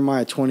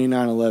 Jeremiah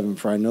 29:11,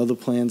 for I know the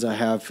plans I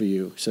have for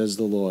you, says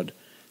the Lord,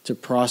 to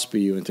prosper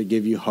you and to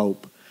give you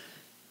hope.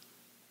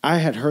 I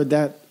had heard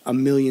that a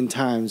million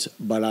times,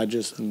 but I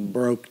just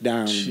broke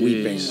down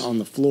weeping on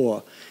the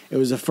floor. It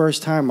was the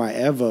first time I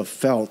ever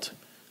felt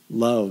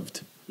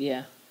loved.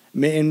 Yeah.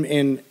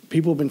 And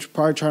people have been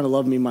probably trying to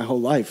love me my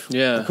whole life.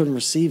 Yeah. I couldn't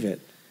receive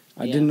it.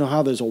 I didn't know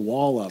how there's a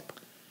wall up,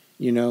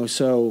 you know.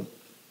 So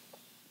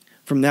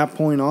from that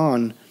point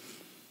on,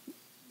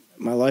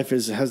 my life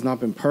has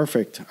not been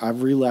perfect.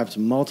 I've relapsed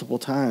multiple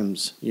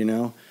times, you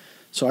know.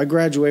 So I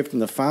graduate from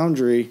the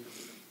Foundry,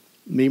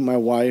 meet my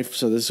wife.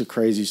 So this is a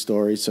crazy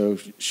story. So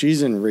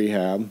she's in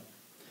rehab.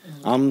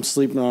 I'm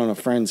sleeping on a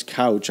friend's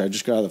couch. I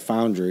just got out of the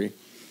Foundry.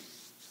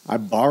 I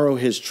borrow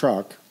his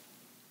truck,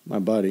 my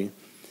buddy,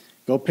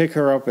 go pick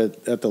her up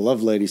at the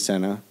Lovelady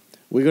Center.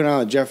 We go down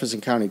to Jefferson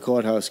County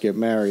Courthouse, get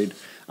married.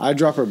 I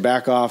drop her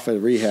back off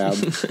at rehab.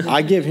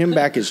 I give him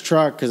back his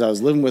truck because I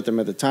was living with him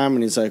at the time,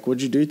 and he's like,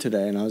 what'd you do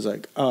today? And I was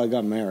like, oh, I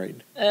got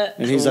married.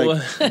 And he's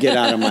like, get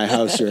out of my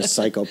house, you're a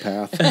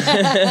psychopath.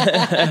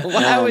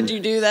 Why would you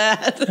do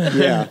that?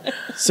 Yeah.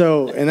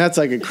 So, and that's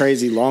like a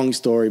crazy long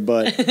story,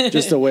 but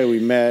just the way we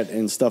met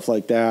and stuff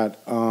like that.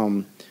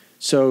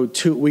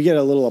 We get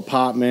a little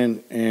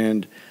apartment,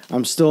 and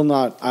I'm still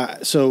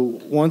not. So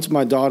once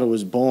my daughter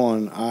was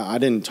born, I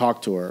didn't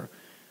talk to her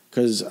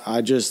because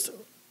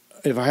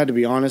if I had to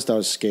be honest, I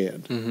was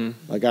scared.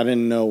 Like I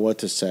didn't know what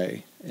to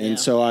say, and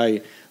so I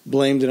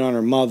blamed it on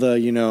her mother.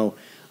 You know,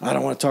 I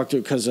don't want to talk to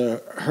her because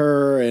of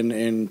her,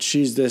 and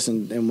she's this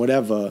and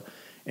whatever.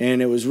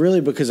 And it was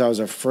really because I was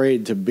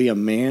afraid to be a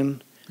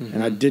man,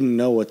 and I didn't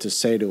know what to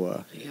say to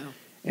her. Yeah.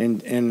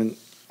 And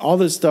all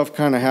this stuff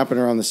kind of happened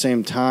around the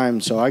same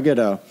time. So I get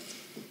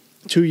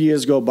 2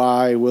 years go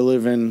by. We're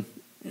living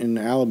in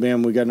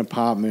Alabama. We got an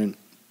apartment,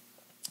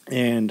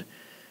 and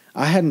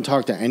I hadn't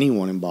talked to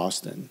anyone in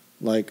Boston.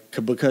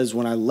 Because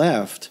when I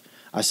left,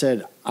 I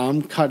said,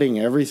 I'm cutting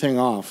everything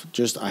off.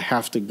 I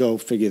have to go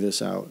figure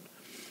this out.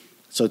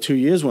 So 2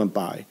 years went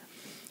by.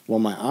 Well,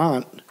 my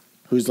aunt,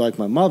 who's like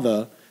my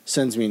mother,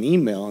 sends me an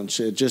email, and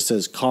it just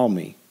says, call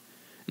me.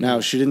 Now,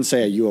 she didn't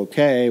say, are you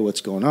okay? What's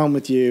going on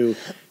with you?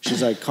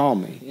 She's like, call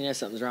me. You know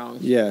something's wrong.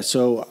 Yeah,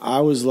 so I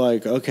was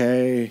like,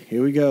 okay,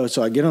 here we go.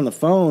 So I get on the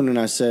phone, and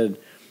I said,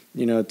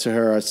 to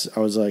her, I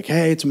was like,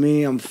 hey, it's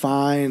me. I'm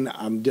fine.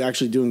 I'm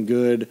actually doing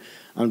good.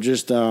 I'm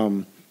just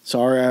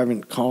sorry I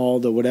haven't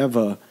called or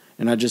whatever.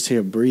 And I just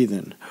hear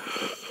breathing.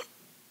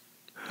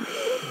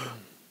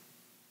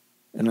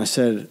 And I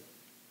said,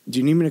 do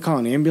you need me to call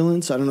an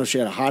ambulance? I don't know if she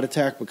had a heart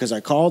attack because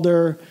I called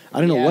her. I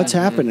don't know what's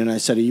happened. And I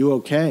said, are you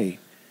okay?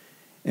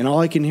 And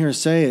all I can hear her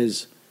say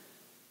is,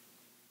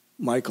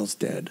 Michael's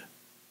dead.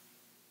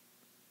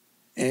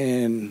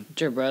 And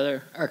It's your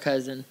brother or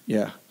cousin?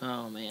 Yeah.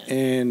 Oh, man.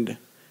 And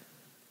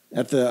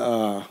at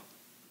the,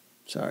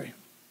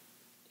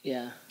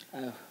 Yeah.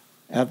 Oh.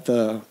 At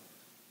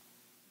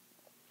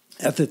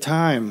the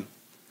time,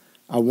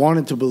 I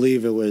wanted to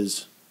believe it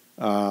was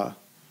a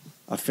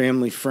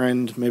family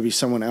friend, maybe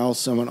someone else,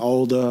 someone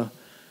older.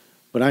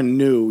 But I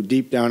knew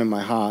deep down in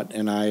my heart,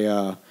 and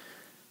I,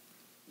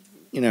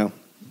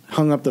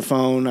 hung up the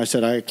phone. I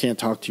said, I can't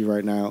talk to you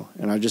right now.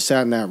 And I just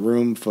sat in that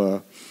room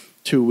for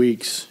 2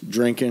 weeks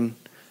drinking,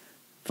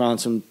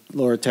 found some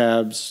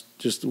Loratabs,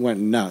 just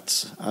went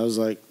nuts. I was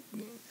like,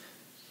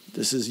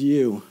 this is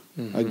you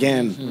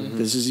again.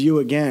 This is you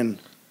again.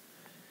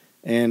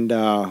 And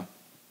that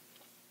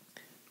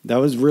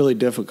was really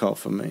difficult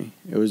for me.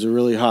 It was a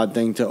really hard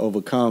thing to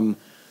overcome.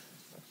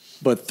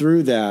 But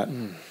through that,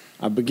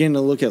 I began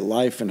to look at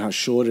life and how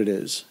short it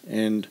is.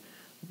 And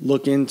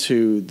look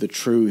into the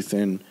truth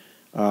and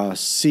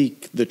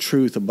seek the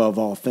truth above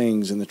all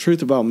things. And the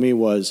truth about me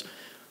was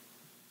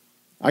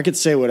I could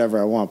say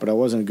whatever I want, but I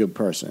wasn't a good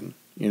person.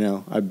 You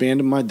know, I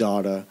abandoned my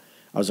daughter.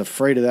 I was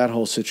afraid of that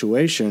whole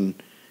situation.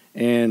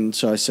 And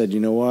so I said, you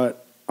know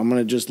what? I'm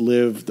going to just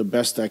live the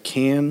best I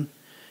can.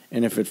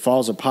 And if it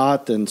falls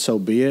apart, then so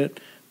be it.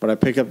 But I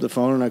picked up the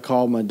phone and I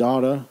called my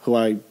daughter, who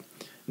I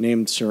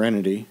named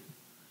Serenity,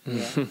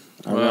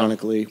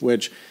 ironically.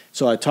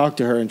 So I talked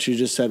to her and she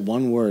just said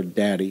one word,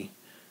 Daddy.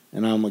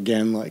 And I'm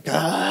again like,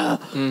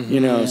 you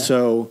know.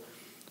 So,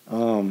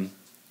 and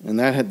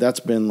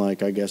that's been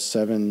like, I guess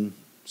 7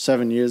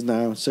 years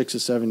now, 6 or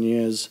 7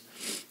 years.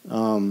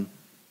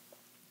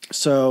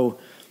 So,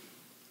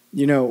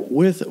 you know,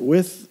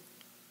 with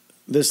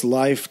this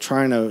life,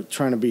 trying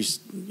to be,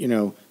 you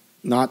know,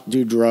 not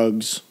do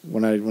drugs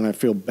when I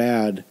feel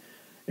bad,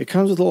 it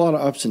comes with a lot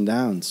of ups and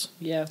downs.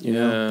 Yeah. You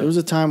know, there was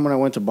a time when I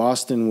went to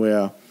Boston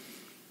where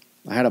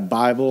I had a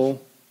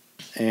Bible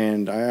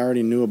and I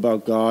already knew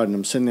about God, and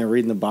I'm sitting there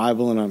reading the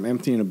Bible and I'm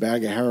emptying a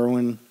bag of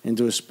heroin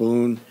into a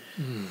spoon,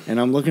 and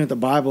I'm looking at the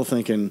Bible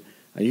thinking,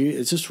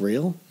 is this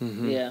real?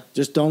 Mm-hmm. Yeah.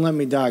 Just don't let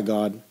me die,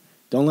 God.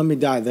 Don't let me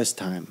die this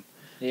time.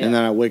 Yeah. And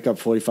then I wake up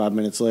 45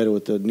 minutes later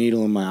with the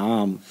needle in my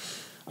arm.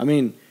 I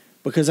mean,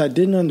 because I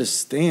didn't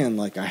understand,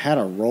 like, I had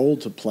a role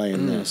to play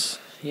in this.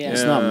 Yeah.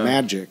 It's not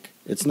magic.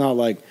 It's not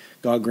like,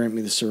 God grant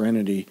me the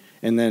serenity,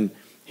 and then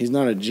he's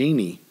not a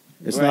genie.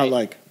 It's not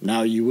like,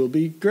 now you will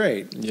be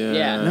great.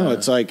 Yeah. No,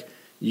 it's like,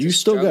 you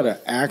still got an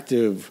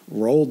active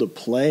role to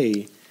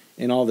play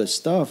in all this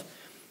stuff.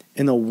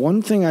 And the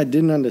one thing I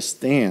didn't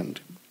understand,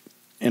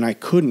 and I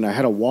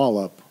had a wall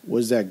up,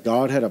 was that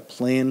God had a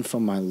plan for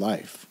my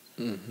life.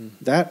 Mm-hmm.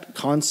 That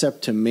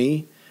concept to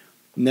me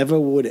never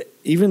would,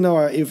 even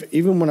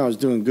when I was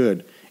doing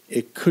good,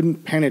 it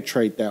couldn't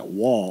penetrate that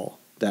wall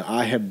that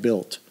I had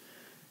built.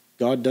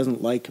 God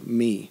doesn't like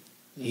me.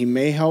 He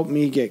may help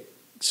me get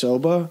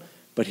sober,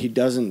 but he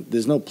doesn't,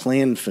 there's no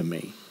plan for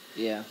me.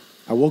 Yeah.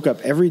 I woke up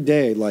every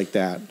day like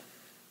that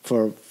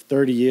for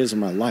 30 years of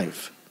my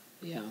life.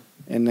 Yeah.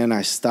 And then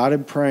I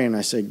started praying.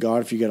 I said,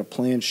 God, if you got a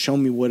plan, show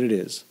me what it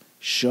is.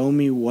 Show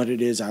me what it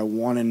is. I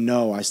want to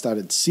know. I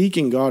started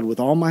seeking God with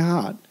all my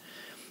heart,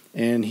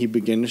 and he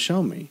began to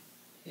show me.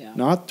 Yeah.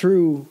 Not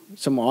through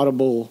some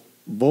audible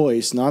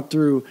voice, not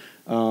through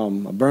a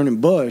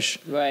burning bush,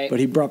 but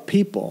he brought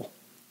people.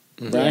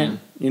 Right? Yeah.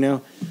 You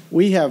know,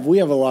 we have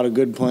a lot of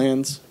good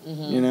plans,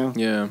 you know?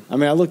 Yeah. I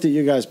mean, I looked at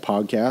you guys'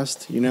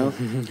 podcast, you know?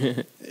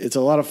 It's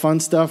a lot of fun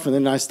stuff, and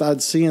then I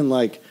started seeing,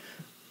 like,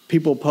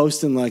 people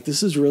posting, like,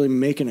 this is really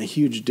making a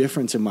huge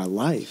difference in my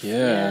life.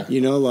 Yeah. You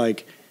know,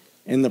 like,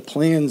 and the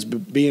plans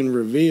being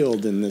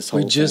revealed in this whole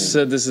thing. We just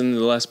said this in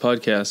the last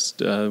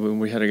podcast when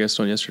we had a guest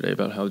on yesterday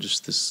about how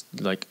just this,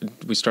 like,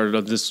 we started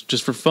up this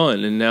just for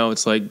fun, and now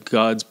it's like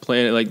God's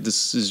plan. Like,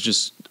 this is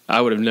just,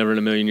 I would have never in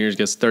a million years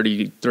guessed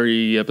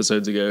 30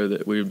 episodes ago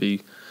that we would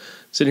be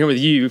sitting here with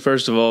you,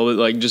 first of all, but,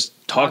 like, just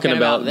talking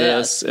about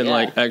this and,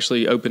 like,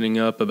 actually opening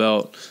up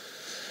about.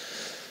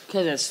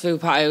 Because it's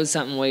fupa is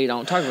something we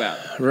don't talk about.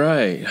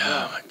 Right. Yeah.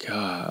 Oh, my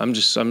God.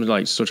 I'm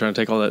like still trying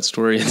to take all that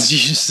story and you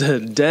just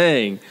said,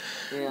 dang.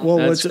 Yeah. Well,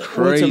 what's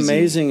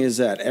amazing is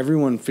that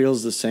everyone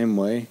feels the same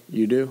way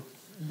you do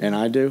and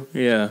I do.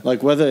 Yeah.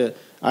 Like I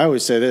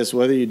always say this,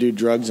 whether you do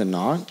drugs or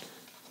not,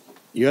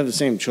 you have the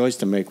same choice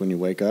to make when you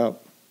wake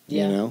up.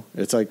 Yeah. You know?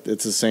 It's like,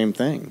 it's the same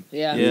thing.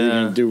 Yeah. You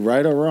can do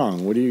right or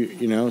wrong. What do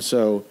you know,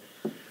 so...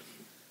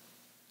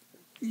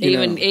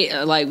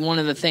 like one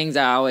of the things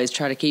I always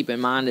try to keep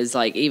in mind is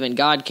like even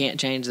God can't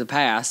change the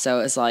past, so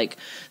it's like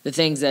the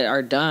things that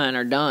are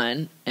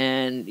done,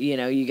 and you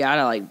know you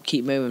gotta like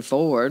keep moving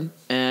forward,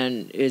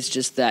 and it's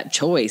just that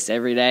choice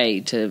every day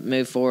to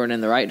move forward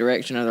in the right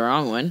direction or the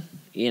wrong one,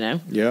 you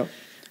know. Yep.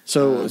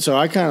 So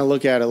I kind of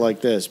look at it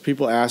like this.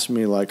 People ask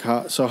me like,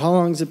 how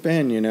long's it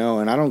been, you know?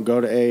 And I don't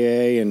go to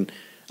AA, and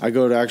I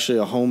go to actually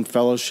a home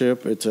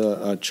fellowship. It's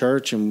a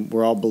church, and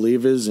we're all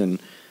believers, and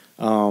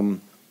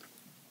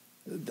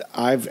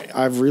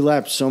I've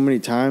relapsed so many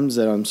times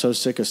that I'm so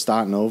sick of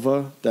starting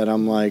over that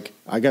I'm like,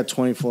 I got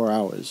 24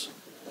 hours.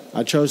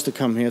 I chose to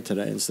come here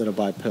today instead of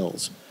buy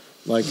pills.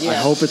 Like, I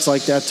hope it's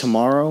like that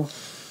tomorrow,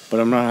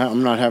 but I'm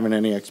not having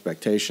any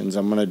expectations.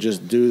 I'm gonna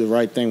just do the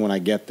right thing when I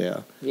get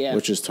there,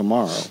 which is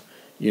tomorrow.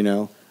 You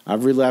know,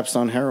 I've relapsed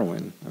on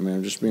heroin. I mean,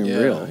 I'm just being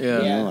real. Yeah.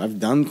 You know, I've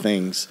done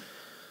things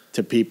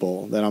to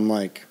people that I'm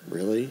like,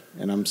 really?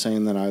 And I'm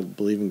saying that I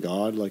believe in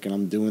God, like, and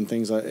I'm doing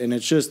things like, and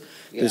it's just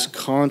this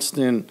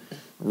constant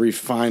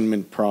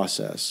refinement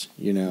process,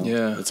 you know?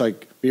 Yeah. It's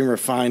like being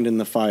refined in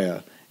the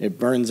fire. It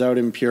burns out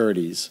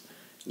impurities,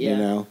 you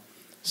know?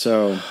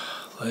 So.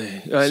 Oh,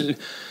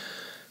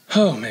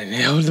 man.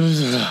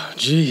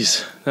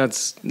 Jeez.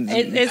 It's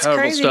powerful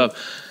crazy stuff.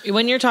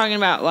 When you're talking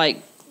about,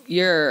 like,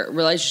 your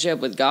relationship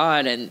with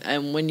God,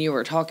 and when you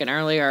were talking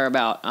earlier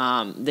about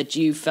that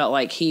you felt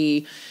like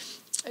he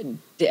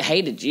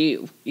hated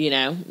you, you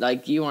know,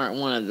 like you weren't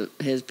one of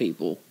his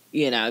people,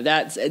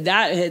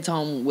 that hits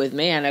home with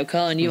me. I know,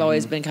 Cullen, you've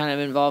always been kind of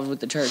involved with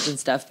the church and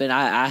stuff, but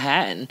I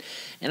hadn't.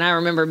 And I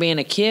remember being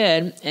a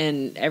kid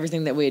and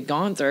everything that we had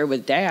gone through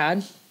with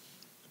Dad.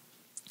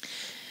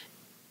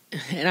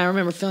 And I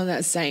remember feeling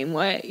that same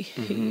way.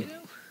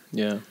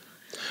 Yeah.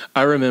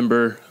 I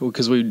remember,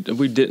 because we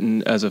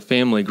didn't, as a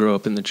family, grow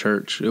up in the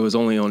church. It was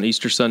only on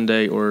Easter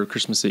Sunday or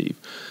Christmas Eve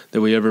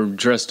that we ever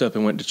dressed up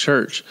and went to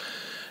church.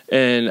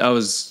 And I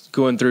was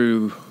going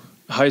through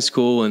high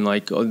school and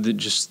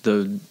just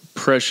the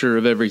pressure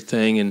of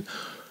everything and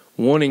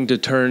wanting to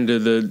turn to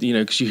the,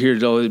 because you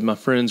hear all my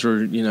friends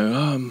were,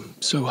 oh, I'm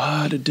so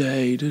high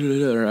today,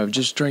 or I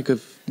just drank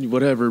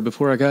whatever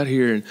before I got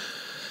here. And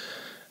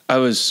I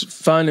was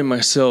finding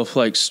myself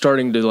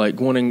starting to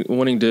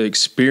wanting to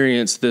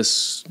experience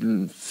this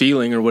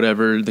feeling or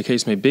whatever the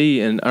case may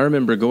be. And I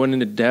remember going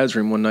into Dad's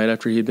room one night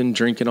after he had been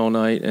drinking all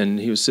night, and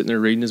he was sitting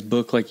there reading his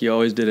book like he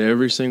always did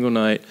every single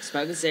night.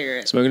 Smoking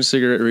a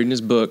cigarette, reading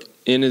his book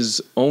in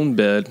his own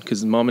bed,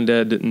 because Mom and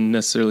Dad didn't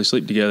necessarily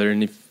sleep together.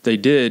 And if they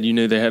did,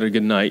 they had a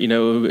good night.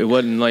 It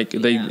wasn't like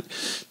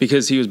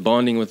because he was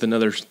bonding with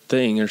another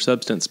thing or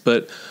substance.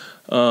 But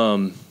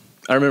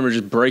I remember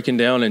just breaking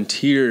down in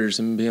tears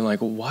and being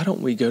like, well, why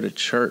don't we go to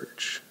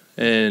church?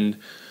 And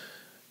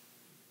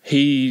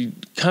he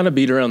kind of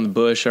beat around the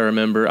bush. I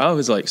remember I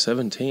was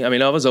 17. I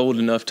mean, I was old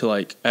enough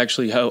to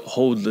actually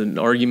hold an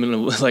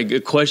argument,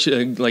 a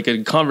question,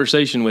 a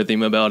conversation with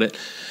him about it.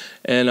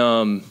 And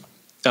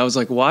I was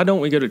like, why don't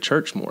we go to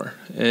church more?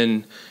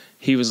 And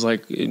he was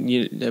like,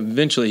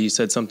 eventually he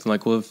said something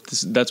like, well, if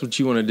that's what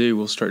you want to do,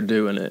 we'll start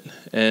doing it.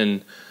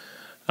 And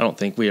I don't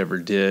think we ever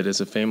did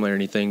as a family or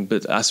anything,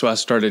 but so I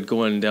started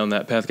going down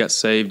that path, got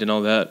saved and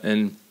all that.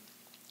 And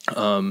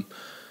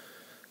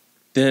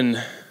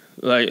then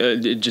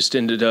it just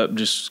ended up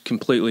just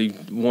completely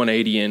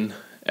 180ing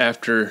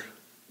after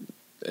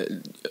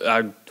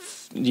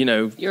you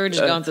were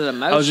just going through the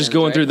motions. I was just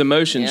going through the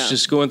motions,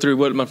 just going through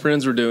what my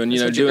friends were doing.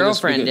 That's what your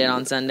girlfriend did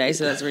on Sunday,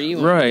 so that's where you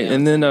went. Right,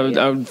 and then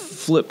I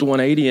flipped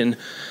 180 and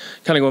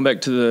kind of going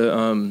back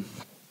to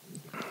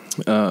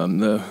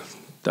the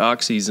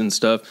oxys and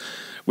stuff.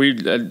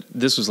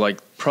 This was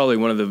probably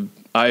one of the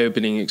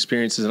eye-opening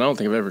experiences, and I don't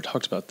think I've ever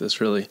talked about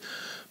this really.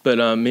 But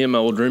me and my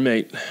old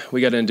roommate,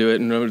 we got into it,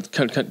 and we were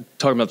kind of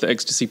talking about the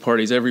ecstasy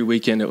parties every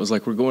weekend. It was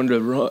like, we're going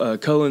to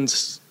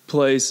Cullen's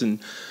place, and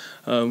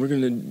we're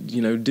going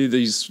to, do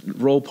these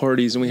roll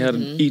parties, and we had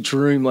each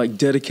room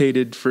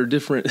dedicated for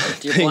different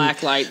things.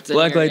 Black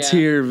lights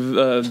here,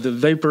 the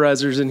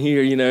vaporizers in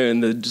here,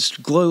 and the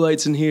just glow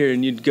lights in here,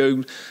 and you'd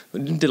go,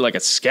 did a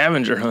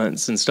scavenger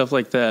hunts and stuff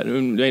like that.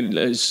 It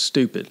was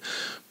stupid,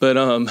 but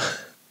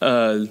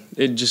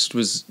it just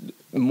was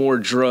more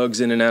drugs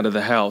in and out of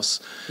the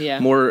house. Yeah.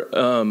 More,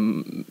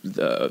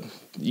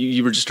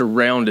 you were just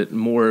around it,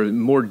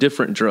 more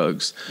different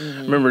drugs.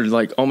 I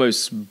remember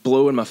almost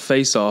blowing my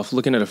face off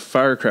looking at a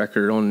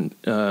firecracker on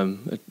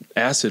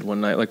acid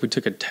one night. We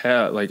took a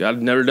tab.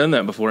 I'd never done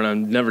that before, and I've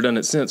never done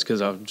it since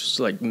because I was just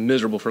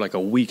miserable for a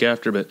week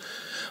after. But I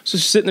was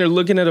just sitting there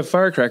looking at a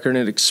firecracker, and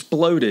it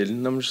exploded,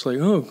 and I'm just like,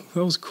 oh,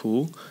 that was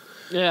cool.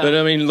 Yeah. But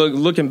I mean,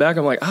 looking back,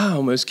 I'm like, I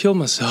almost killed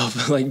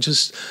myself.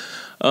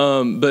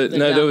 But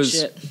no,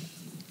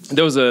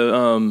 there was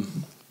a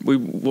we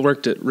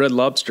worked at Red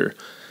Lobster.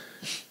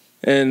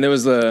 And there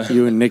was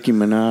you and Nicki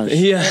Minaj.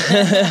 Yeah.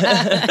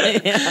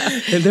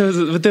 And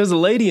there was a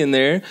lady in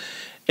there,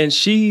 and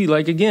she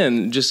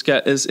again just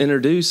got us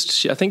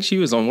introduced. I think she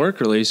was on work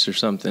release or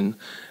something.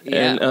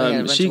 Yeah,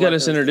 and she got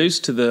us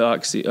introduced to the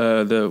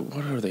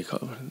what are they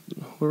called?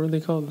 What were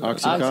they called?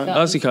 Oxycontin.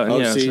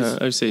 Yeah.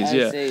 OCs,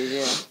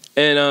 yeah.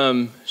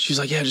 And she was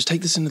like, yeah, just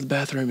take this into the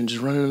bathroom and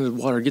just run it into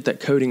the water, get that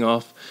coating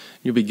off,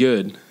 you'll be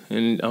good.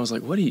 And I was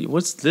like,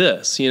 what's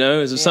this?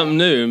 Is it something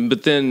new?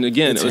 But then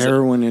again, it was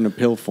heroin in a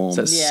pill form. It's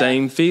that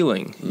same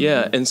feeling.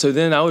 Yeah. And so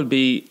then I would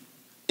be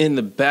in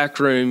the back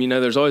room,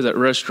 there's always that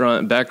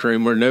restaurant back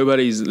room where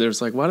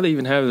there's why do they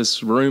even have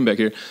this room back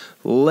here?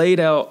 Laid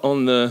out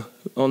in the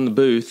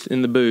booth.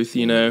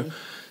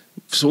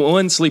 So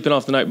one, sleeping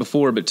off the night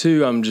before, but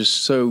two, I'm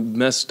just so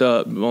messed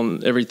up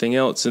on everything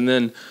else. And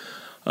then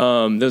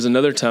there was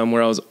another time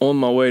where I was on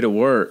my way to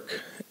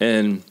work,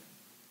 and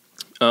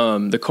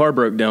the car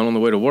broke down on the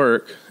way to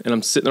work, and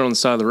I'm sitting there on the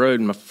side of the road,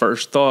 and my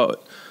first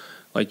thought,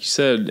 like you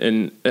said,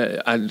 and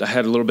I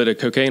had a little bit of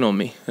cocaine on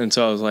me, and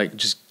so I was like,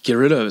 just get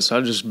rid of it. So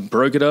I just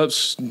broke it up,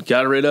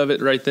 got rid of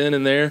it right then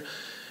and there,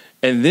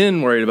 and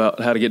then worried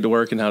about how to get to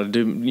work and how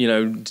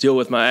to deal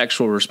with my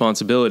actual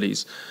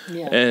responsibilities.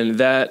 Yeah. And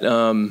that,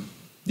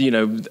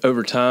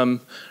 over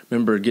time, I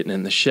remember getting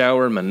in the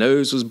shower, my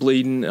nose was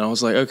bleeding, and I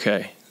was like,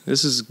 okay,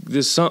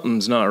 this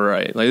something's not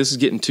right. This is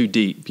getting too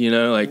deep,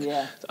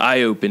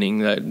 eye opening,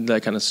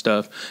 that kind of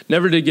stuff.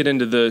 Never did get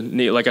into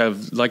like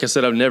I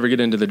said, I've never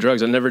get into the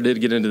drugs. I never did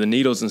get into the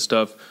needles and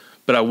stuff,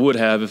 but I would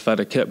have if I'd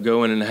have kept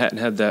going and hadn't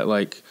had that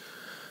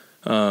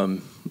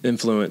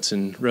influence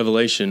and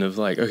revelation of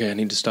okay, I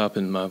need to stop.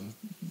 And my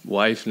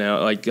wife now,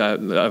 I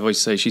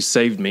always say, she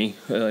saved me.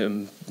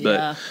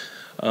 But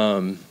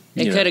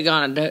it could have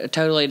gone a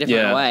totally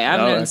different way. I've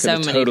known so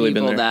many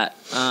people that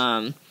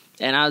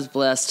and I was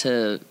blessed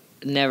to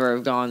never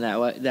have gone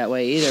that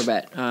way either.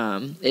 But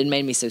it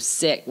made me so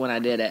sick when I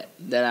did it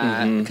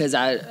that because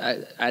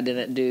I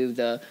didn't do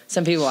the.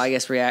 Some people I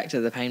guess react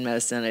to the pain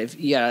medicine. If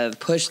you gotta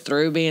push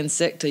through being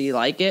sick till you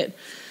like it.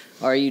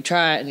 Or you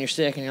try it and you're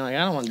sick and you're like, I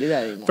don't want to do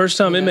that anymore. First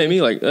time it made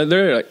me like,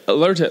 they're like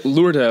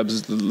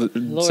Lortabs.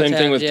 Same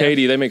thing with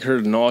Katie. They make her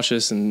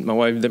nauseous, and my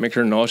wife, they make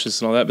her nauseous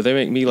and all that, but they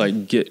make me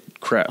like get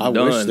crap done.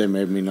 I wish they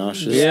made me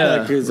nauseous. Yeah,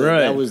 right.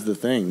 That was the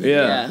thing.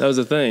 Yeah, that was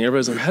the thing.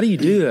 Everybody's like, how do you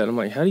do that? I'm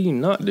like, how do you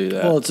not do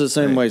that? Well, it's the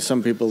same way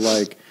some people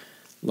like,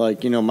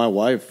 my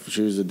wife,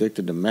 she was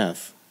addicted to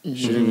meth.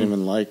 She didn't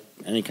even like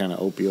any kind of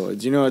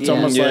opioids. It's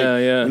almost like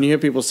when you hear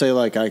people say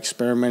like, I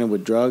experimented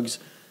with drugs.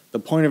 The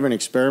point of an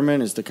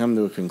experiment is to come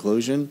to a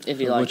conclusion. If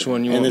you like which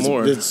one you want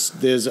more.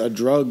 There's a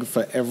drug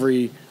for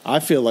every. I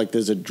feel like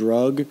there's a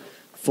drug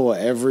for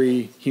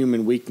every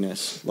human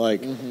weakness.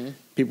 Like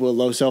people with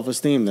low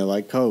self-esteem, they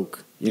like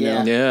Coke.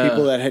 Yeah.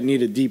 People that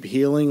need a deep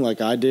healing,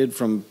 like I did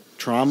from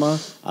trauma,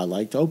 I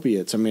liked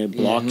opiates. I mean, it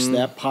blocks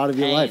that part of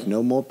your life.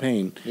 No more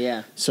pain.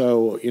 Yeah.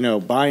 So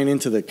buying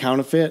into the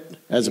counterfeit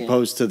as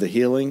opposed to the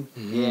healing.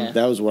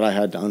 That was what I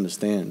had to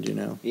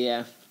understand.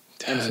 Yeah.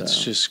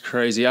 That's just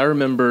crazy. I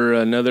remember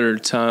another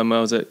time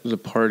I was at the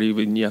party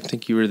when I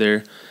think you were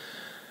there,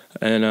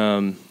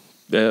 and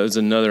that was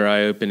another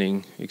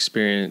eye-opening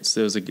experience.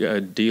 There was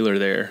a dealer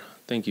there.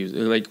 Thank you.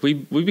 Like we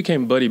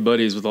became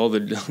buddies with all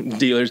the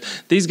dealers.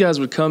 These guys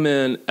would come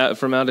in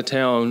from out of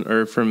town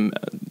or from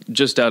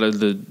just out of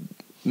the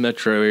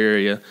metro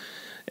area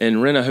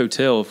and rent a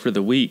hotel for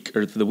the week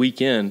or the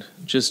weekend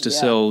just to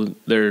sell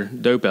their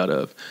dope out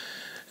of.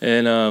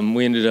 And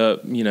we ended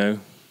up,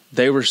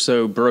 they were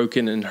so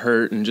broken and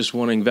hurt and just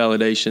wanting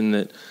validation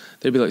that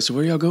they'd be like, so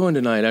where y'all going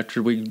tonight?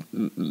 After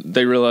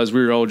they realized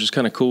we were all just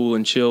kind of cool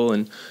and chill,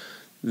 and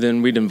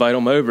then we'd invite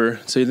them over.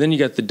 So then you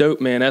got the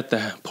dope man at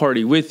the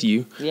party with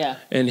you. Yeah.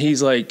 And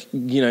he's like,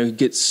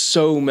 gets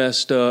so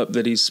messed up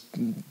that he's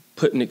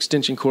putting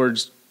extension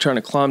cords trying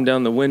to climb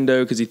down the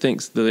window because he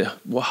thinks the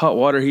hot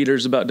water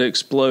heater's about to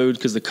explode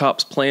because the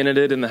cops planted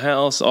it in the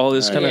house, all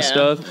this kind of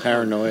stuff.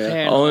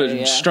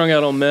 Paranoia. Strung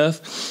out on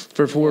meth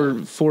for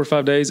four or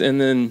 5 days.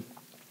 And then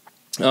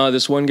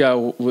this one guy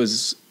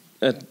was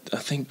at, I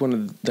think, one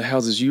of the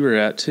houses you were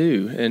at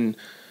too. And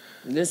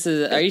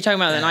are you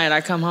talking about the night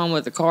I come home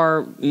with the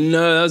car?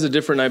 No, that was a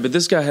different night. But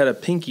this guy had a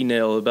pinky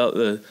nail about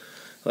the,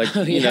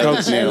 coke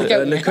nail.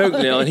 The coke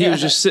nail. And he was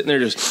just sitting there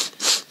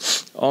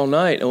just all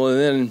night. And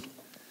then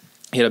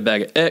he had a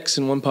bag of X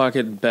in one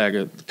pocket, a bag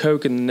of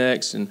Coke in the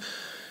next, and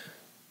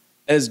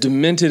as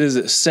demented as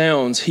it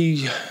sounds,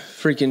 he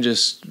freaking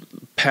just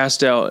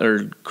passed out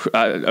or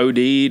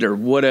OD'd or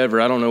whatever.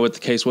 I don't know what the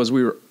case was.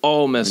 We were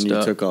all messed up. And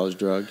you took all his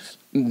drugs?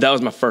 That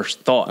was my first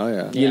thought.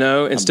 Oh,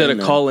 yeah. Instead of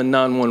calling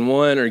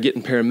 911 or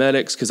getting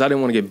paramedics, because I didn't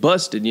want to get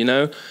busted,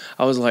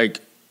 I was like,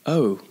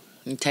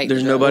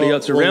 there's nobody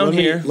else around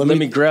here. Let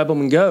me grab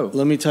them and go.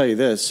 Let me tell you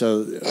this.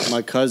 So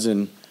my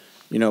cousin,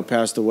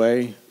 passed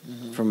away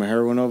from a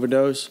heroin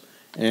overdose,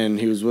 and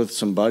he was with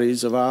some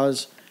buddies of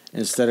ours.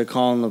 Instead of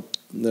calling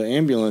the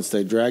ambulance,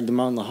 they dragged him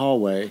out in the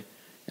hallway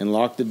and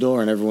locked the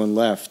door, and everyone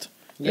left.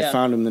 They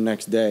found him the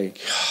next day.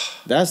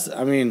 That's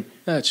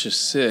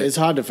just sick. It's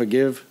hard to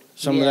forgive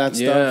some of that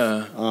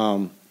stuff.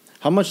 Yeah.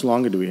 How much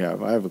longer do we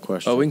have? I have a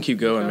question. Oh, we can keep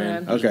going,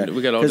 man. Okay.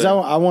 We got all day. Because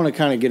I want to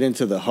kind of get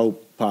into the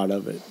hope part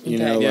of it.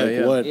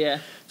 What? Yeah.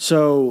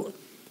 So,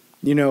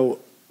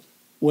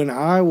 when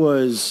I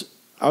was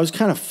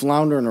kind of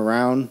floundering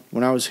around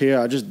when I was here.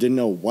 I just didn't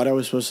know what I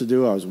was supposed to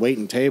do. I was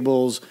waiting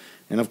tables,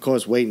 and of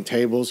course, waiting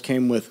tables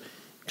came with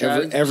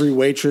every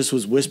waitress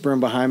was whispering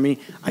behind me,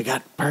 I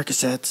got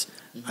Percocets.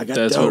 I got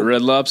That's dope. what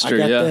Red Lobster, I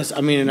got this.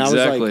 I mean, and I was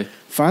like,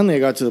 finally I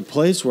got to the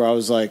place where I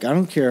was like, I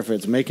don't care if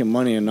it's making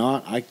money or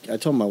not. I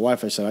told my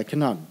wife, I said, I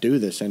cannot do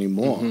this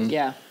anymore. Mm-hmm.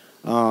 Yeah.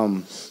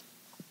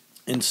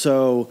 And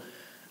so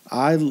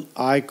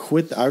I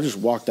quit. I just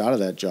walked out of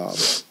that job.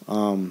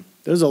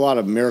 There's a lot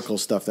of miracle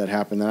stuff that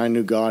happened that I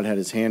knew God had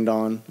his hand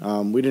on.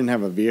 We didn't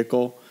have a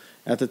vehicle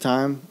at the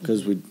time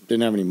because we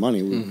didn't have any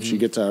money. She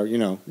gets our,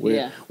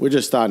 we're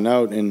just starting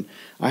out. And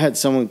I had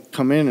someone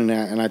come in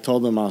and I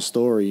told them our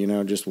story,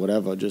 just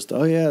whatever. Just,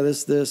 oh, yeah,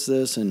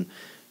 this. And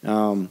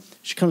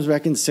she comes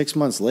back in 6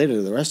 months later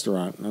to the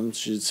restaurant. And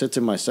she sits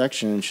in my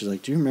section and she's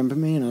like, do you remember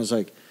me? And I was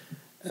like,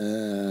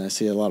 I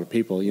see a lot of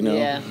people,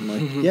 Yeah. I'm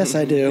like, yes,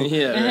 I do.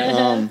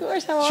 Yeah. Of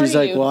course, how she's are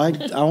like, you?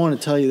 well, I want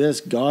to tell you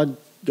this. God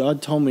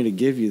told me to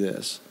give you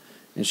this.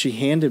 And she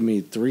handed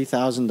me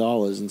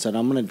 $3,000 and said,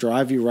 I'm going to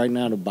drive you right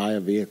now to buy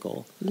a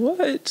vehicle.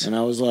 What? And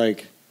I was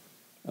like,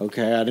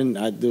 okay, I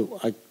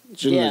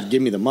shouldn't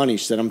give me the money.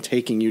 She said, I'm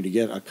taking you to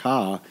get a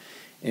car.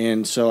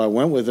 And so I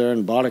went with her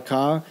and bought a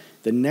car.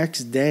 The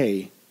next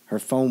day, her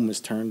phone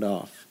was turned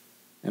off.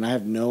 And I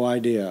have no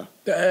idea.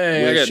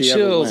 Dang, I got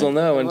chills on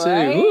that one, too.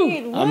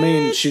 Right? I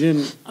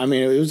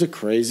mean, it was the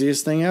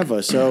craziest thing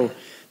ever. So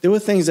there were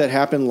things that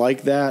happened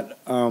like that.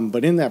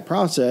 But in that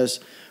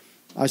process,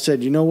 I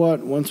said, you know what?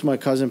 Once my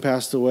cousin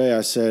passed away,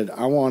 I said,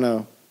 I want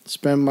to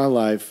spend my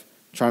life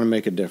trying to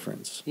make a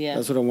difference. Yeah.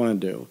 That's what I want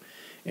to do.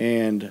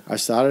 And I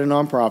started a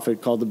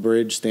nonprofit called The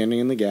Bridge, Standing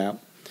in the Gap.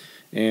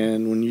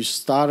 And when you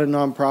start a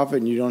nonprofit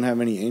and you don't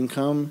have any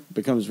income, it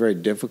becomes very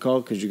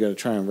difficult because you got to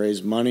try and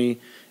raise money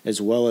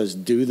as well as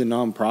do the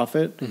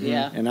nonprofit. Mm-hmm.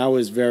 Yeah. And I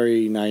was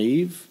very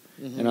naive,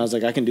 and I was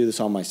like, I can do this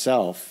all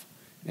myself,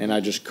 and I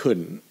just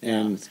couldn't.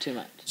 And it's too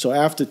much. So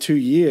after 2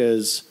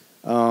 years,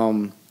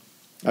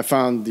 I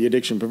found the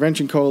Addiction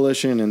Prevention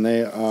Coalition, and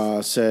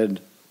they said,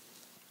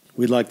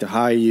 we'd like to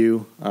hire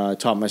you. I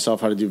taught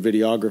myself how to do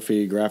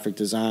videography, graphic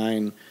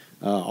design,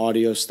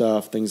 audio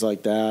stuff, things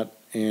like that.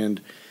 And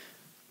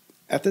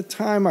at the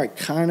time, I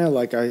kind of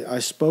like, I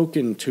spoke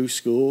in 2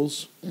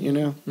 schools, you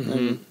know,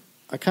 and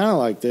I kind of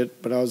liked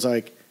it, but I was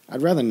like,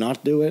 I'd rather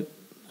not do it,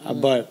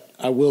 but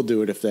I will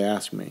do it if they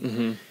ask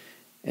me.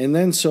 And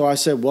then so I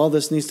said, well,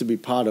 this needs to be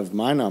part of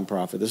my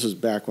nonprofit. This was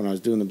back when I was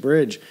doing The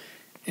Bridge.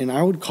 And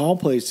I would call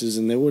places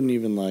and they wouldn't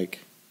even like,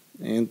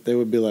 and they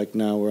would be like,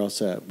 no, we're all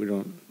set.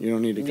 You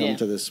don't need to come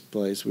to this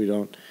place.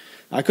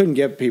 I couldn't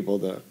get people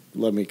to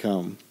let me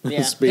come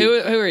speak.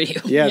 Who are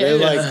you? Yeah, they're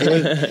like,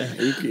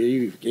 are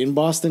you in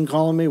Boston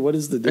calling me? What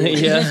is the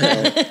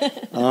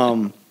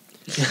deal?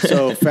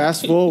 So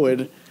fast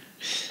forward,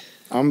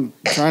 I'm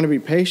trying to be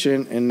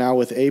patient, and now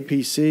with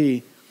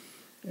APC,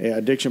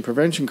 Addiction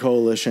Prevention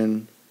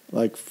Coalition,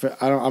 like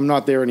I'm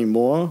not there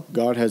anymore.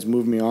 God has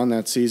moved me on.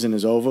 That season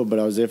is over, but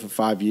I was there for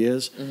 5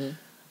 years.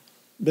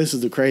 This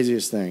is the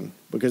craziest thing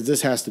because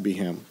this has to be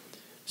him.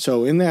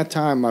 So in that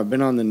time, I've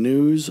been on the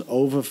news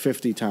over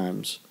 50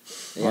 times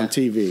on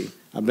TV.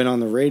 I've been on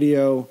the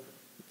radio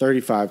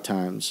 35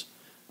 times.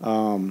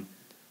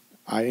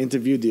 I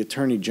interviewed the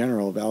Attorney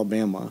General of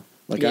Alabama.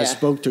 I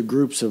spoke to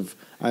groups of,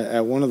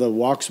 at one of the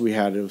walks we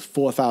had, it was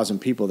 4,000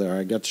 people there.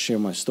 I got to share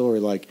my story.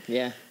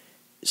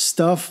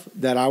 Stuff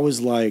that I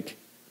was like,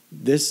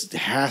 this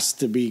has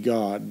to be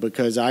God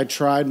because I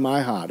tried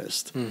my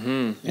hardest.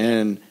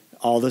 And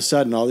all of a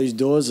sudden, all these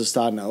doors are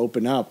starting to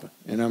open up,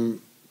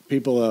 and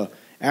people are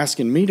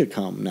asking me to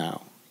come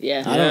now.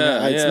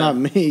 It's not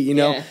me, you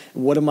know.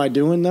 What am I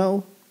doing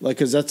though?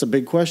 Because that's a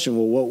big question.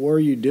 Well, what were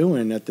you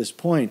doing at this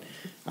point?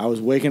 I was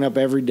waking up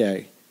every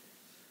day,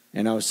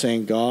 and I was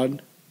saying,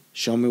 God,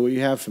 show me what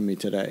you have for me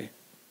today.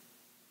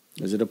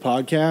 Is it a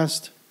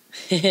podcast?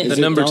 The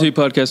number 2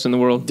 podcast in the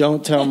world.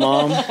 Don't tell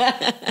mom.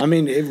 I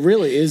mean, it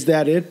really is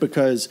that it?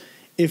 Because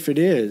if it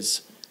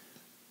is,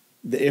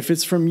 if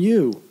it's from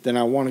you, then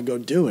I want to go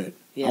do it.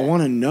 I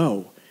want to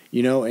know,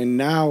 you know, and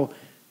now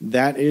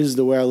that is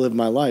the way I live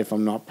my life.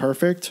 I'm not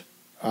perfect.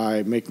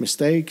 I make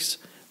mistakes,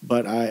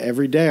 but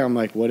every day I'm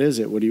like, what is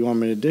it? What do you want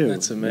me to do?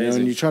 That's amazing. You know,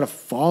 and you try to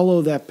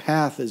follow that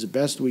path as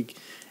best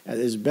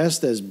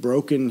as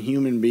broken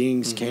human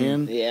beings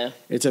can.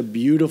 It's a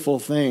beautiful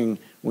thing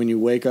when you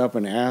wake up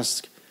and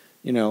ask,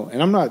 you know,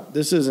 and I'm not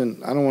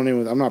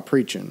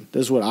preaching.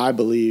 This is what I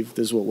believe.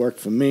 This is what worked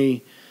for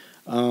me.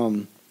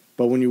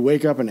 But when you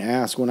wake up and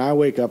ask, when I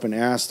wake up and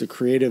ask the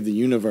creator of the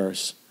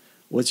universe,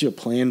 what's your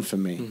plan for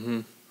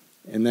me?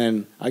 And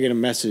then I get a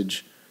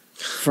message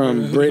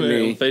from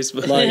Brittany,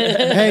 Facebook. like,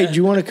 hey, do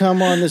you want to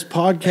come on this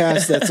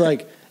podcast that's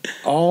like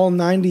all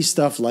 90s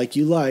stuff like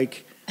you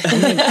like? I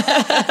mean,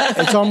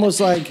 it's almost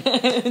like,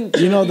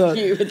 you know,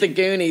 you with the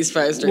Goonies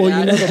poster. Well,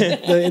 you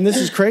know, and this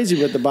is crazy,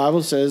 but the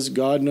Bible says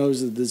God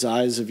knows the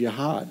desires of your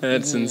heart.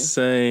 That's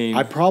insane.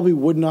 I probably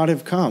would not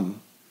have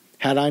come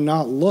had I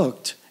not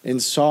looked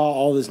and saw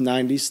all this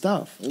 90s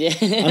stuff. I mean,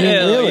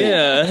 really.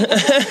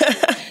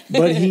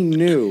 But he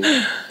knew.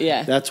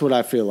 That's what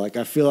I feel like.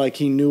 I feel like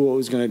he knew what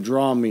was going to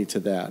draw me to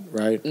that,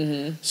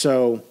 right?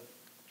 So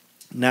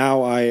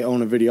now I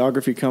own a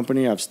videography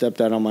company. I've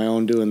stepped out on my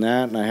own doing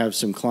that, and I have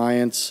some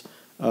clients,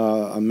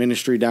 a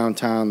ministry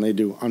downtown. They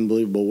do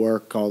unbelievable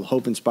work called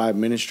Hope Inspired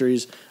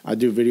Ministries. I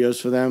do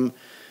videos for them.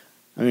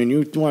 I mean,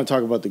 you want to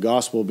talk about the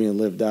gospel being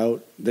lived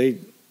out. They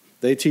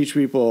teach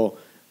people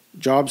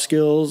job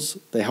skills.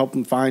 They help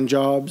them find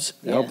jobs.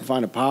 They help them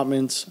find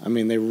apartments. I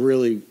mean, they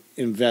really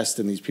invest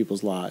in these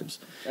people's lives.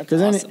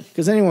 Because awesome.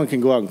 Anyone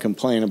can go out and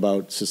complain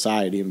about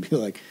society and be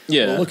like,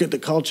 well, look at the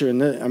culture.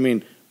 And I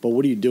mean, but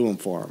what are you doing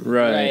for them?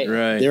 Right.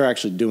 They're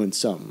actually doing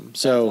something.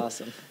 So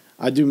awesome.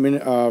 I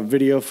do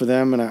video for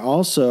them, and I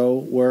also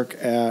work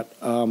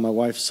at my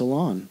wife's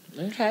salon.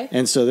 Okay.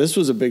 And so this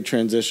was a big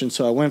transition.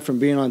 So I went from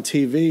being on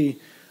TV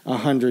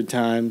 100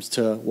 times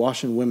to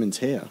washing women's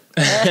hair.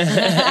 But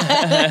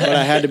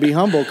I had to be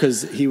humble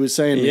because he was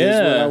saying, here's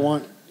what I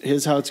want.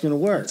 Here's how it's going to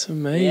work. It's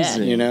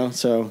amazing. You know,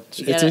 so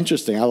it's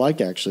interesting. I like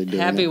actually doing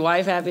happy it.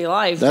 Wife, happy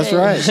life. That's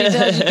right. She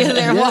does get in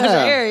there and wash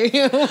hair.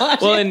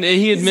 Well, and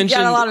he had mentioned... He's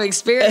got a lot of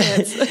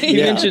experience. He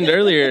mentioned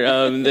earlier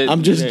that...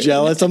 I'm just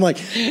jealous. I'm like,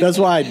 that's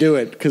why I do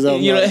it, because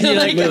I'm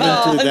living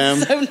through them.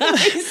 So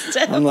nice.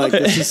 I'm like,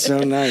 this is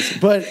so nice.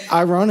 But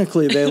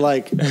ironically, they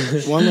like...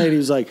 One lady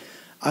was like,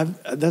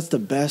 that's the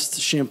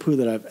best shampoo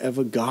that I've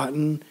ever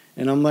gotten.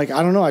 And I'm like,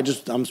 I don't know.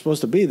 I'm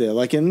supposed to be there.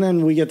 Like, and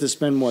then we get to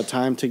spend more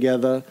time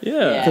together.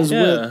 Because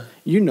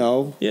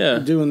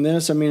doing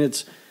this, I mean,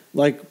 it's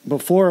like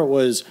before it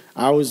was,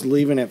 I was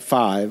leaving at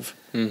 5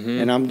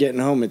 and I'm getting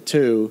home at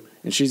 2,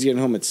 and she's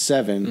getting home at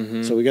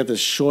 7. So we got this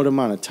short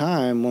amount of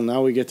time. Well,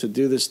 now we get to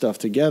do this stuff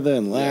together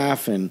and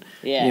laugh and,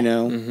 you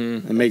know,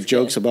 and make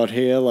jokes about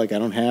hair like I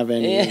don't have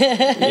any.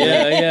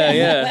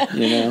 Yeah.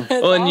 You know?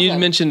 Well, and you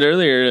mentioned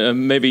earlier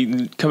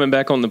maybe coming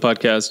back on the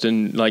podcast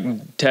and like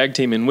tag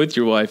teaming with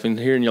your wife and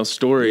hearing y'all's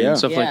story and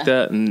stuff like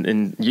that.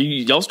 And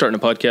y'all starting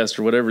a podcast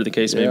or whatever the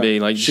case may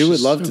be. Like she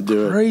would love to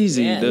do it.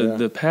 Crazy.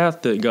 The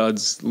path that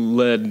God's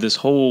led this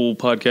whole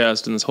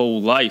podcast and this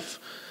whole life.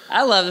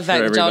 I love the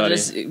fact that y'all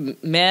just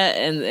met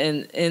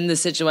and in the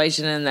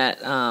situation in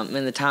that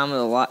in the time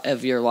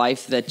of your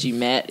life that you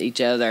met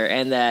each other,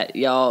 and that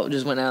y'all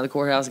just went out of the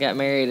courthouse, got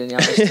married, and y'all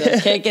are still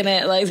kicking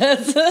it like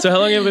that. So how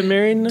long have you been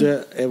married?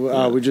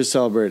 We just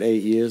celebrated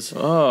 8 years.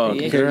 Oh,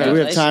 okay. Do we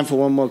have time for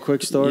one more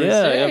quick story?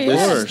 Yeah, of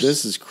course.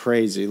 This is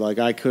crazy. Like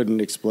I couldn't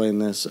explain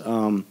this.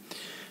 Let's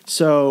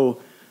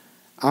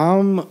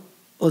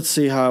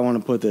see how I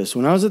want to put this.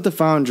 When I was at the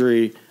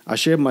Foundry, I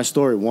shared my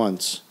story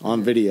once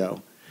on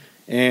video.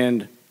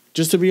 And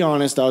just to be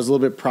honest, I was a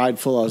little bit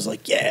prideful. I was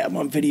like, yeah, I'm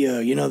on video.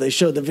 You know, they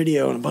showed the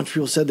video and a bunch of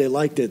people said they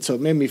liked it. So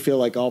it made me feel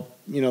like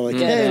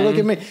hey, look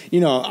at me. You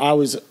know, I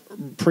was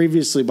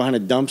previously behind a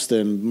dumpster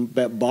in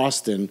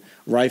Boston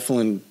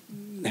rifling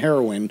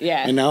heroin.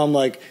 Yeah. And now I'm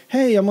like,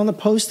 hey, I'm on the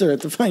poster at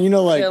the front. You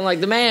know, like. Feeling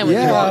like the man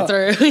when you walk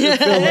through. You feel like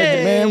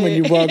the man when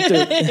you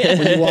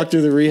walk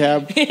through the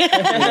rehab.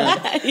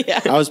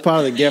 Yeah. I was part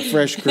of the Get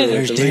Fresh crew.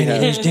 There's Danny.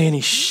 There's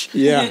Danny. Shh.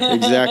 Yeah,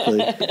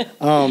 exactly.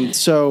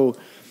 So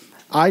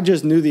I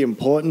just knew the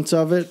importance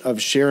of it,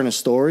 of sharing a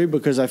story,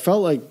 because I feel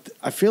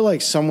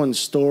like someone's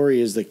story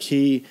is the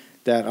key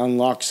that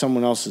unlocks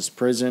someone else's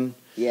prison.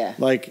 Yeah.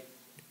 Like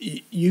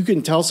you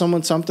can tell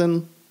someone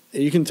something,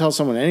 you can tell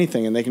someone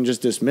anything and they can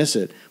just dismiss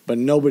it, but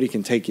nobody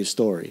can take your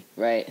story.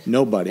 Right.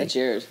 Nobody. That's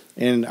yours.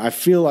 And I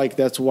feel like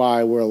that's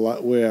why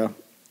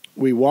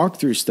we walk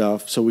through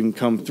stuff so we can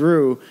come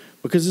through,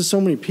 because there's so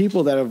many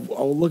people that are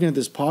looking at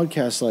this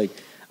podcast like,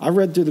 I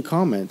read through the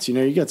comments, you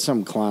know, you got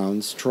some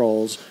clowns,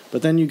 trolls,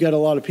 but then you get a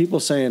lot of people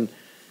saying,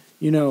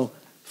 you know,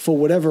 for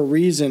whatever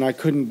reason, I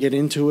couldn't get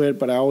into it,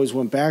 but I always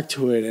went back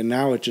to it, and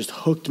now it just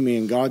hooked me,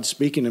 and God's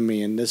speaking to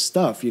me and this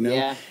stuff, you know?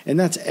 Yeah. And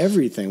that's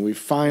everything. We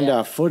find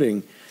our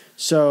footing.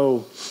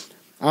 So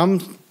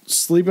I'm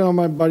sleeping on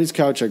my buddy's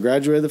couch. I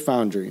graduated the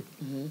Foundry.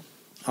 Mm-hmm.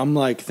 I'm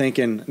like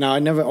thinking, now I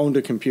never owned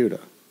a computer.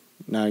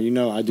 Now, you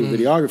know, I do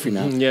videography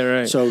now. Yeah,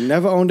 right. So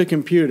never owned a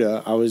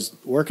computer. I was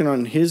working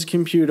on his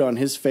computer on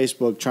his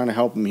Facebook trying to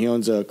help him. He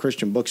owns a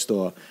Christian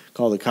bookstore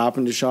called the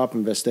Carpenter Shop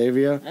in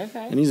Vestavia.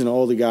 Okay. And he's an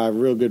older guy, a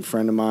real good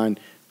friend of mine.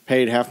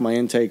 Paid half my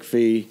intake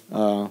fee.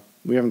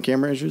 We having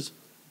camera issues?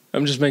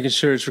 I'm just making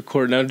sure it's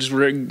recording. I just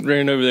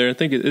ran over there. I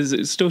think is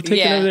it still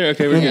ticking over there?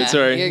 Okay, we're good.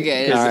 Sorry. You're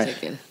good. It's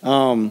ticking.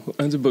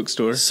 Owns a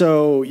bookstore.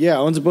 So,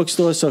 owns a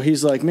bookstore. So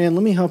he's like, man,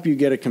 let me help you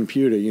get a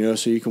computer, you know,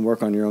 so you can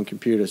work on your own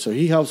computer. So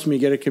he helps me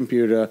get a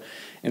computer.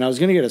 And I was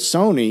going to get a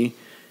Sony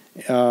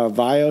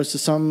Vios or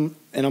something.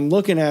 And I'm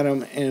looking at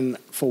him, and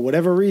for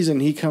whatever reason,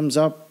 he comes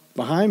up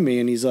behind me,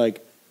 and he's like,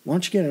 why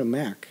don't you get a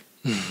Mac?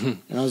 And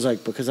I was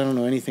like, because I don't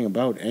know anything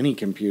about any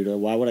computer.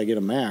 Why would I get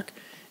a Mac?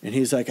 And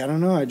he's like, I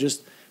don't know.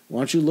 Why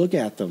don't you look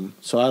at them?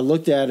 So I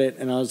looked at it,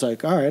 and I was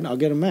like, all right, I'll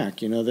get a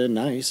Mac. You know, they're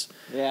nice.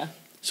 Yeah.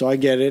 So I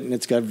get it, and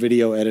it's got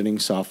video editing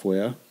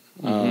software.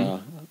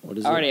 What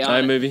is Already it?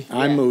 on iMovie.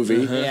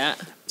 iMovie. Yeah.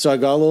 So I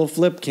got a little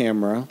flip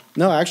camera.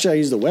 No, actually, I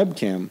used the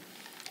webcam.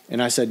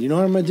 And I said, you know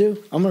what I'm going to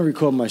do? I'm going to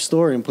record my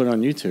story and put it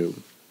on YouTube.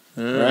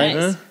 Right?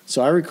 Nice.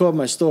 So I record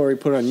my story,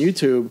 put it on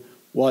YouTube.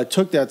 Well, I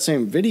took that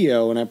same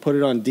video, and I put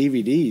it on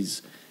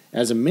DVDs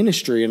as a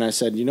ministry. And I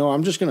said, you know,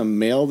 I'm just going to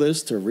mail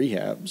this to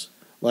rehabs.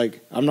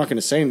 Like, I'm not going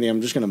to say anything.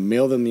 I'm just going to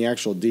mail them the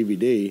actual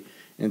DVD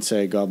and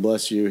say, God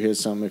bless you. Here's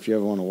something if you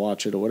ever want to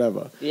watch it or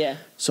whatever. Yeah.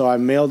 So I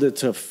mailed it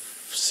to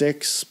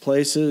 6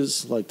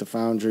 places, like the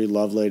Foundry,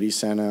 Love Lady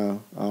Center,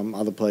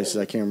 other places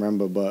I can't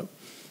remember. But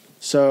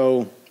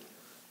so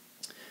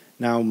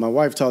now my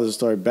wife tells the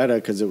story better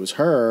because it was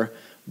her.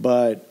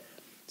 But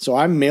so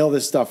I mail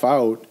this stuff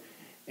out,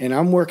 and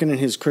I'm working in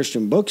his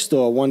Christian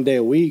bookstore one day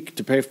a week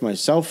to pay for my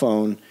cell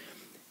phone.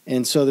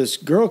 And so this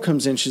girl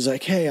comes in. She's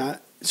like, hey,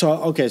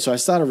 So I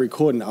started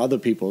recording other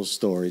people's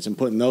stories and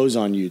putting those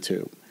on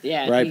YouTube.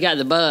 Yeah, right? You got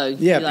the bug.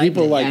 Yeah,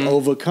 people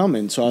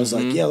overcoming. So I was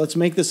like, yeah, let's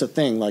make this a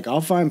thing. Like,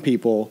 I'll find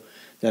people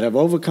that have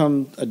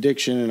overcome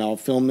addiction, and I'll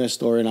film their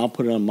story, and I'll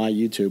put it on my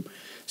YouTube.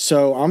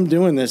 So I'm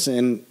doing this,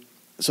 and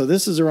so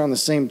this is around the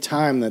same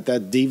time that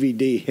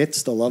DVD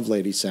hits the Love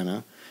Lady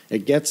Center.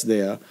 It gets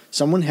there.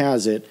 Someone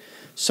has it.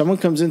 Someone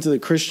comes into the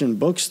Christian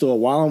bookstore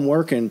while I'm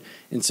working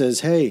and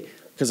says, hey,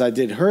 because I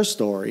did her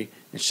story,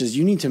 and she says,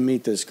 you need to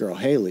meet this girl,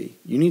 Haley.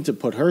 You need to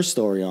put her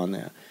story on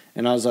there.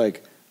 And I was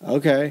like,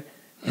 okay.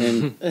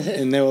 And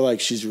and they were like,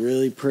 she's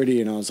really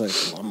pretty. And I was like,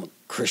 well, I'm a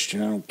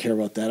Christian. I don't care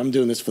about that. I'm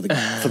doing this for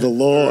the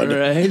Lord.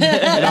 Right.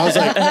 And I was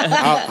like,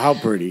 how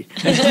pretty?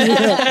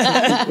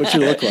 What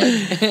you look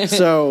like?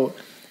 So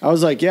I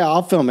was like, yeah,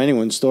 I'll film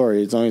anyone's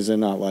story as long as they're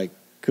not like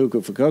cuckoo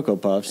for Cocoa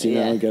Puffs. You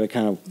know, you got to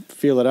kind of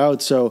feel it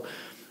out. So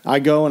I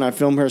go and I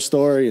film her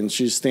story, and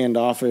she's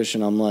standoffish,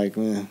 and I'm like,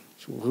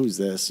 who's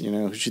this? You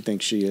know, who she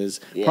thinks she is?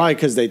 Yeah. Probably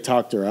because they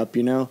talked her up,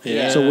 you know?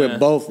 Yeah. So we're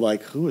both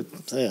like,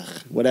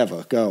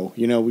 whatever, go.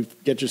 You know, we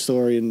get your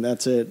story and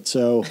that's it.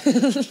 So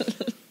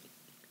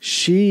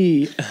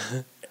we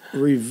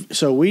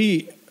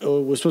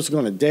were supposed to go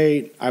on a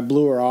date. I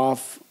blew her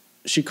off.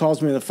 She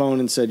calls me on the phone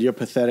and said, "You're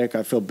pathetic.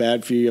 I feel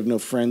bad for you. You have no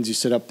friends. You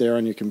sit up there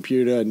on your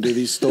computer and do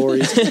these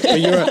stories,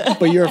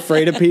 but you're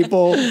afraid of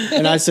people."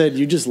 And I said,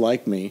 "You just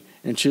like me."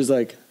 And she was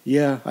like,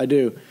 "Yeah, I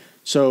do."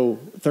 So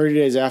 30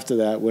 days after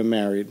that, we're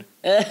married.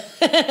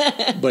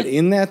 But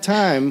in that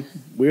time,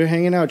 we were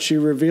hanging out. She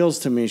reveals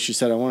to me, she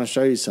said, "I want to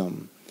show you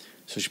something."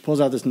 So she pulls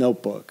out this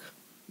notebook.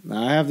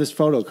 Now, I have this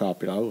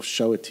photocopied. I will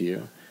show it to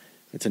you.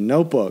 It's a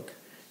notebook,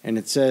 and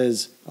it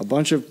says a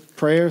bunch of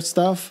prayer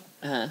stuff.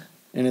 Uh-huh.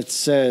 And it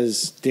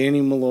says,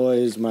 "Danny Molloy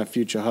is my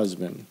future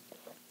husband."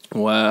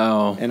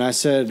 Wow. And I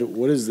said,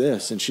 "What is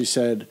this?" And she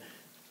said,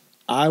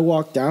 "I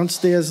walked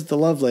downstairs at the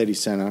Love Lady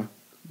Center.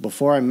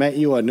 Before I met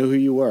you, I knew who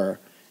you were.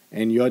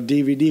 And your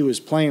DVD was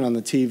playing on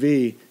the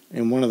TV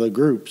in one of the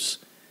groups.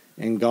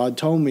 And God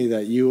told me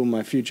that you were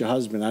my future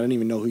husband. I didn't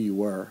even know who you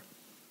were."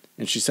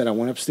 And she said, "I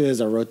went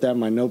upstairs. I wrote that in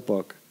my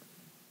notebook."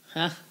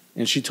 Huh?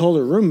 And she told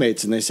her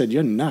roommates, and they said,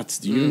 "You're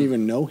nuts. You didn't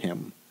even know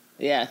him."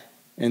 Yeah.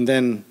 And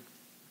then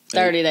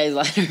 30 days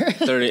later.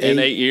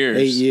 8 years.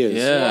 8 years.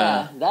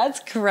 Yeah. That's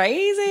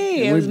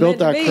crazy. And we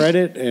built our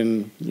credit,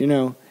 and, you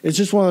know, it's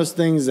just one of those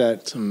things that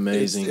It's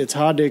amazing. It's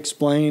hard to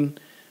explain,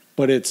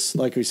 but it's,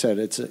 like we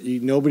said,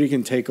 nobody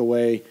can take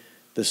away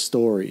the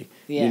story,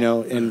 Yeah. you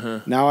know.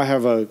 And now I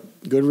have a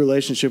good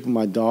relationship with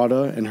my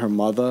daughter and her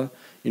mother.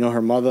 You know,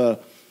 her mother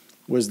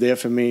was there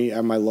for me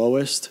at my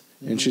lowest,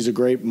 and she's a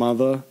great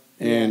mother,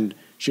 and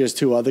she has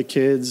 2 other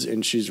kids,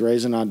 and she's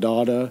raising our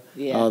daughter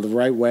the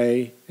right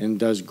way and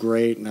does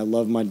great. And I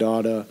love my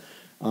daughter.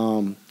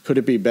 Could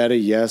it be better?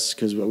 Yes,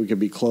 because we could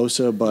be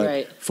closer.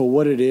 But for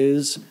what it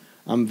is,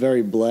 I'm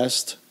very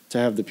blessed to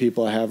have the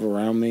people I have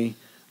around me.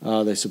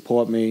 They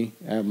support me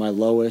at my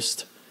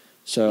lowest.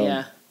 So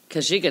yeah,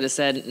 because she could have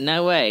said,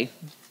 "No way,"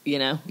 you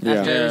know,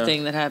 after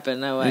everything that happened.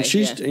 No way. And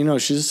she's, you know,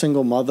 she's a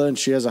single mother, and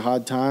she has a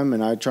hard time,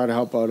 and I try to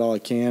help out all I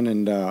can.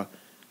 And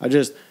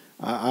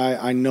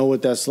I know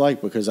what that's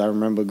like because I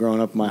remember growing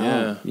up in my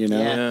home, you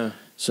know. Yeah.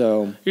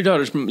 So your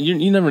daughter's,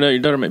 you never know. Your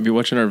daughter might be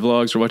watching our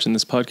vlogs or watching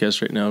this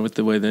podcast right now with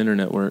the way the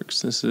internet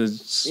works. This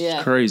is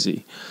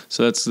crazy.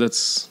 So that's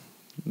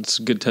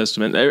a good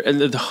testament.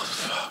 And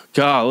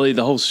golly,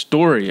 the whole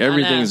story,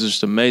 everything is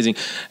just amazing.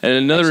 And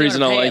another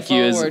reason I like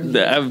you is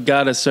that I've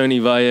got a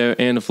Sony Vaio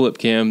and a flip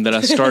cam that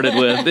I started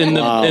with in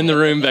the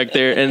room back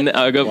there, and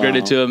I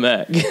upgraded to a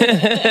Mac.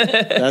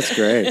 That's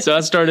great. So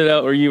I started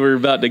out where you were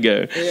about to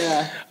go.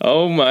 Yeah.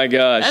 Oh my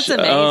gosh, that's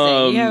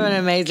amazing. You have an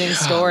amazing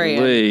story.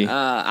 And,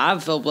 I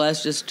feel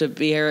blessed just to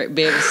be able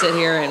to sit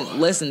here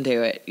and listen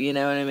to it. You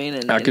know what I mean?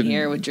 And, I could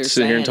hear what you're sit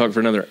saying. here and talk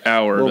for another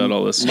hour about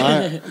all this.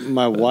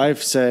 My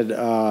wife said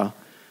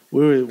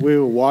we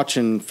were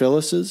watching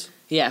Phyllis's.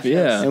 Yeah.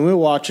 And we were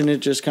watching it,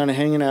 just kind of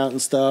hanging out and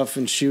stuff.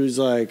 And she was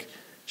like,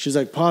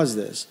 "Pause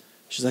this."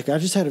 She's like, "I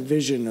just had a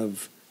vision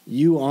of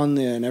you on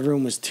there, and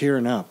everyone was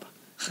tearing up."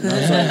 And I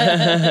was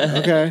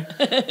like,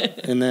 "Okay."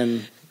 And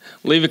then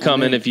leave a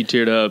comment if you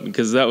teared up,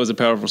 because that was a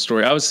powerful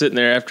story. I was sitting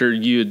there after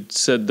you had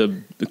said the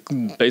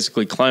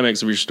basically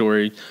climax of your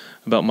story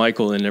about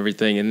Michael and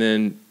everything, and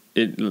then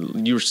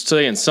you were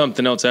saying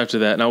something else after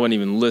that, and I wasn't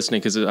even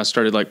listening because I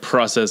started like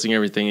processing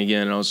everything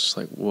again, and I was just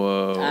like,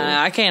 "Whoa!"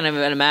 I can't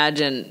even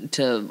imagine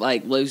to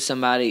like lose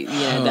somebody, you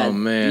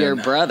know, your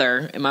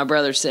brother. And my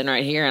brother's sitting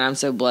right here, and I'm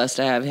so blessed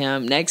to have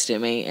him next to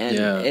me. And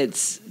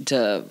it's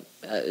to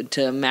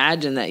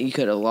imagine that you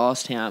could have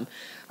lost him.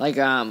 Like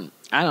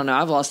I don't know.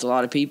 I've lost a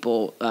lot of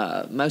people,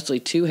 mostly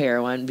to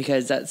heroin,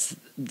 because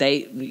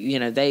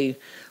they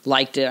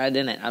liked it. I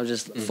didn't. I was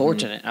just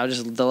fortunate. I was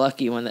just the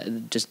lucky one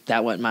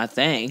that wasn't my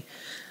thing.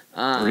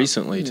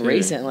 Recently, too.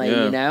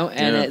 You know,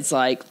 and it's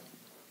like,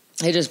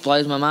 it just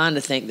blows my mind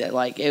to think that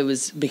like it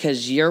was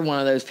because you're one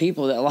of those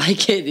people that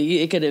like it.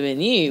 It could have been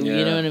you.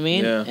 You know what I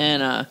mean? Yeah.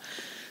 And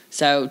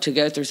so to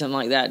go through something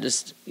like that,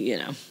 just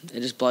it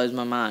just blows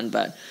my mind.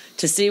 But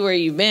to see where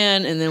you've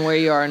been and then where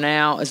you are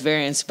now is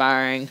very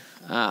inspiring.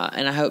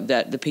 And I hope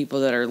that the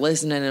people that are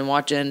listening and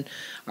watching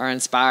are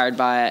inspired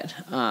by it.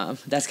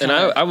 That's kind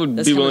of. And I would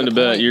be willing to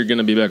bet you're going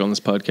to be back on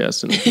this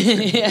podcast,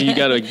 and you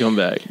got to come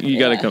back. You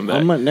got to come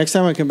back. Next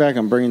time I come back,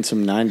 I'm bringing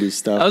some '90s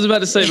stuff. I was about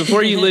to say,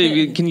 before you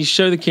leave, can you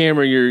show the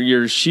camera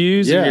your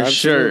shoes and your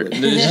shirt?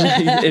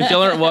 If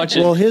y'all aren't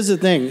watching, well, here's the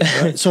thing.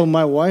 So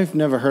my wife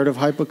never heard of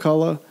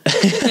Hypercolor,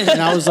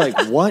 and I was like,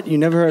 "What? You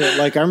never heard of?"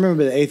 Like I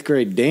remember the 8th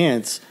grade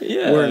dance.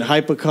 Yeah. We're in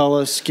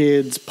Hypercolor,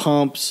 skids,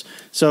 pumps.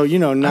 So,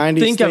 90s I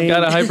think thing.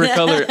 I've got a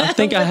Hypercolor. I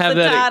think I have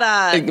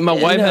that. My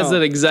wife has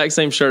that exact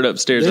same shirt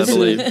upstairs, I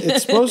believe.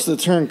 It's supposed to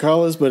turn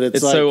colors, but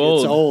it's like, so old.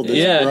 It's old. It's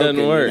it broken,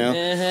 doesn't work.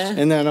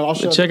 And then I'll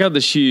show Check out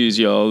the shoes,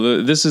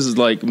 y'all. This is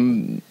like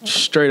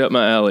straight up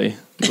my alley.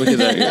 Look at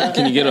that.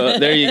 Can you get a?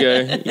 There you go.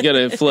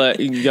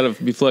 You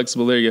gotta be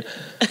flexible. There you go.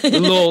 The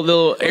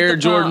little Air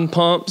Jordan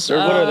pumps, or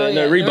what are they?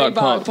 No, Reebok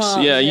pumps.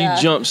 Yeah,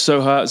 you jump so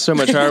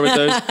much higher with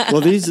those.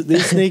 Well, these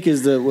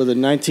sneakers were the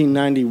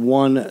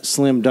 1991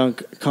 Slam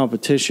Dunk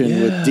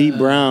competition with D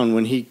Brown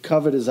when he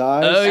covered his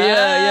eyes. Oh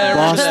yeah.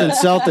 Boston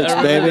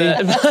Celtics,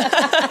 baby.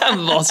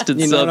 Boston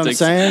Celtics. You know what I'm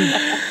saying?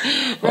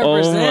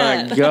 Oh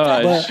my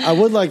gosh. But I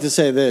would like to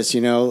say this,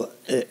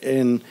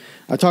 and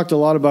I talked a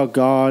lot about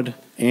God,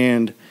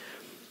 and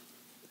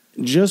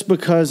just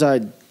because I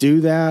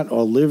do that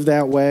or live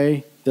that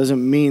way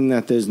doesn't mean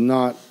that there's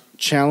not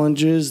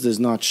challenges, there's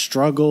not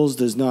struggles,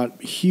 there's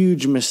not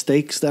huge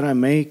mistakes that I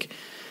make.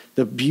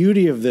 The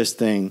beauty of this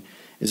thing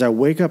is I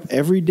wake up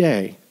every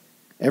day.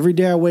 Every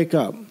day I wake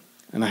up,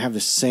 and I have the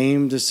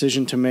same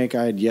decision to make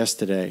I had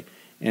yesterday.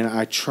 And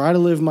I try to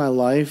live my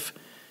life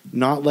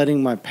not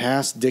letting my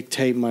past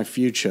dictate my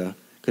future,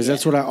 because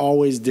that's what I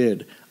always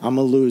did. I'm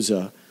a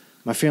loser.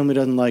 My family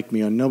doesn't like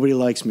me, or nobody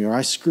likes me, or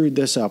I screwed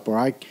this up, or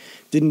I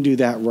didn't do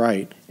that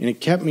right. And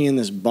it kept me in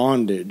this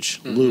bondage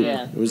loop.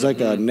 Yeah. It was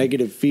like a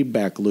negative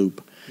feedback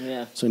loop.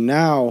 Yeah. So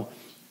now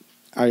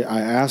I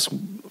ask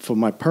for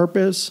my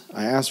purpose,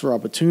 I ask for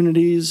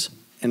opportunities,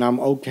 and I'm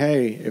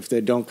okay if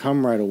they don't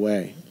come right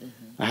away.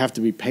 I have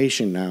to be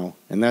patient now,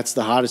 and that's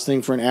the hardest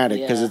thing for an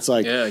addict, because it's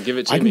like, give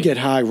it to I me. can get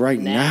high right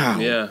now.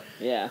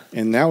 Yeah.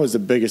 And that was the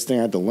biggest thing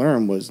I had to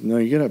learn was, no,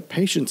 you got to have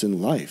patience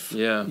in life.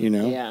 Yeah.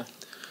 Yeah.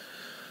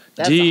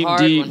 That's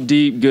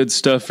deep, good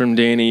stuff from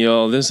Danny,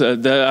 y'all. This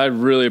I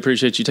really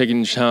appreciate you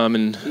taking time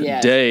and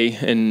day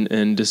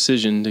and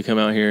decision to come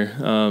out here.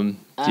 We're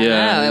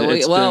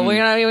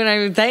not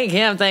even thank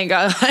him, thank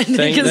God, because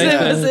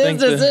it was his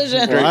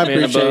decision. Well, I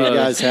appreciate you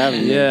guys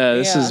having me. Yeah,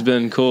 this has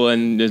been cool,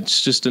 and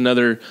it's just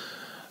another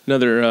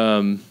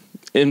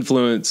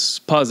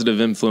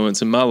positive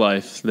influence in my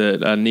life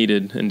that I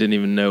needed and didn't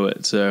even know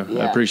it. So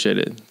I appreciate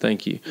it.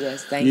 Thank you.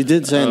 Yes, thank you. You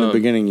did say in the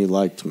beginning you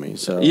liked me.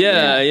 So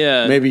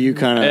yeah. Maybe you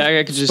kind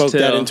of spoke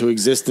that into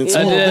existence.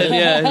 I did.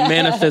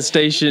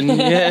 Manifestation.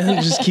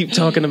 Just keep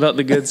talking about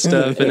the good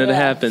stuff, and it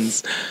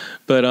happens.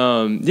 But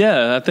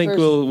I think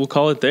we'll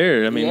call it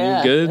there. I mean,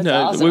 good.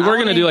 That's awesome. We were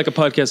gonna do like a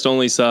podcast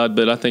only side,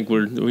 but I think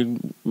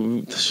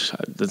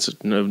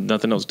that's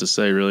nothing else to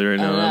say really right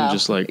now. I'm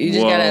just like, you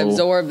just gotta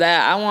absorb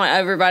that. I want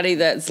everybody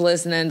that's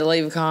listening to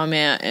leave a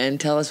comment and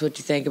tell us what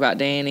you think about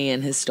Danny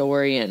and his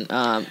story. And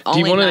do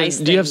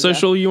you have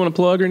social you want to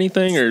plug or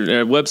anything, or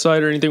a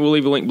website or anything? We'll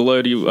leave a link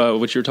below to you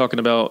what you're talking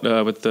about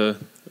with the.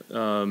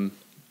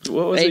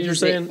 What was it you were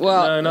saying?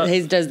 Well,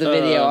 he does the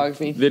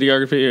videography.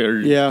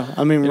 Videography,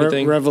 I mean,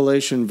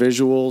 Revelation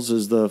Visuals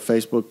is the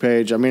Facebook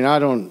page. I mean,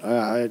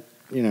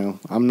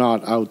 I'm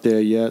not out there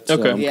yet,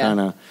 so I'm kind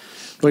of.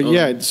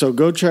 But so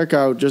go check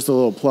out, just a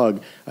little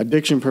plug,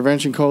 Addiction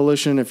Prevention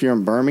Coalition. If you're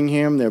in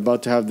Birmingham, they're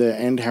about to have the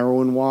End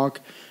Heroin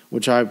Walk,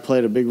 which I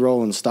played a big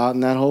role in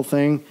starting that whole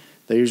thing.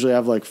 They usually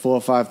have like 4,000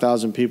 or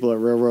 5,000 people at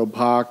Railroad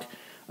Park.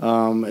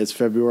 It's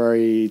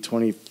February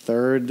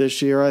 23rd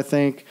this year, I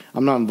think.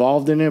 I'm not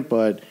involved in it,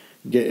 but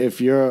if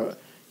you're,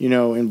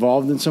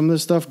 involved in some of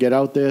this stuff, get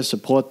out there,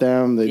 support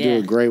them. They do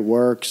a great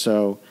work.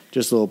 So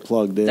just a little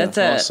plug there. That's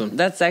awesome.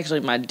 That's actually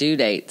my due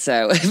date.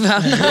 So if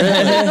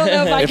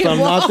I'm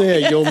not there,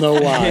 you'll know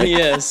why.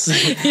 Yes,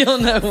 you'll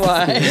know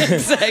why.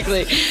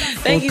 Exactly.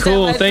 Thank you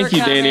so much. Thank you,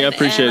 Danny. I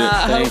appreciate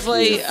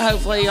it.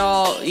 Hopefully,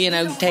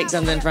 y'all take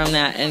something from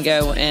that and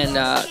go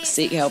and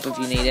seek help if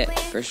you need it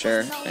for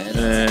sure.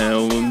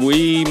 And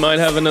we might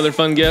have another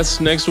fun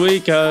guest next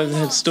week.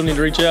 I still need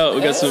to reach out.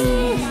 We got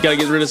to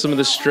get rid of some of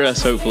the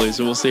stress, hopefully.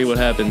 So we'll see what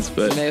happens.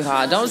 But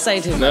don't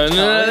say too much.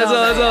 No, that's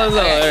all. All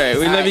right,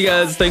 we love you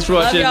guys. Thanks for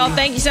watching. Love y'all.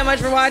 Thank you so much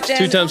for watching.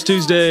 2 Times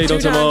Tuesday.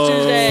 Don't tell them.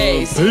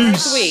 Tuesday. See you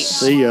next week.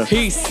 See ya.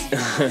 Peace.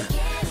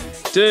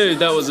 Dude,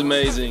 that was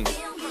amazing.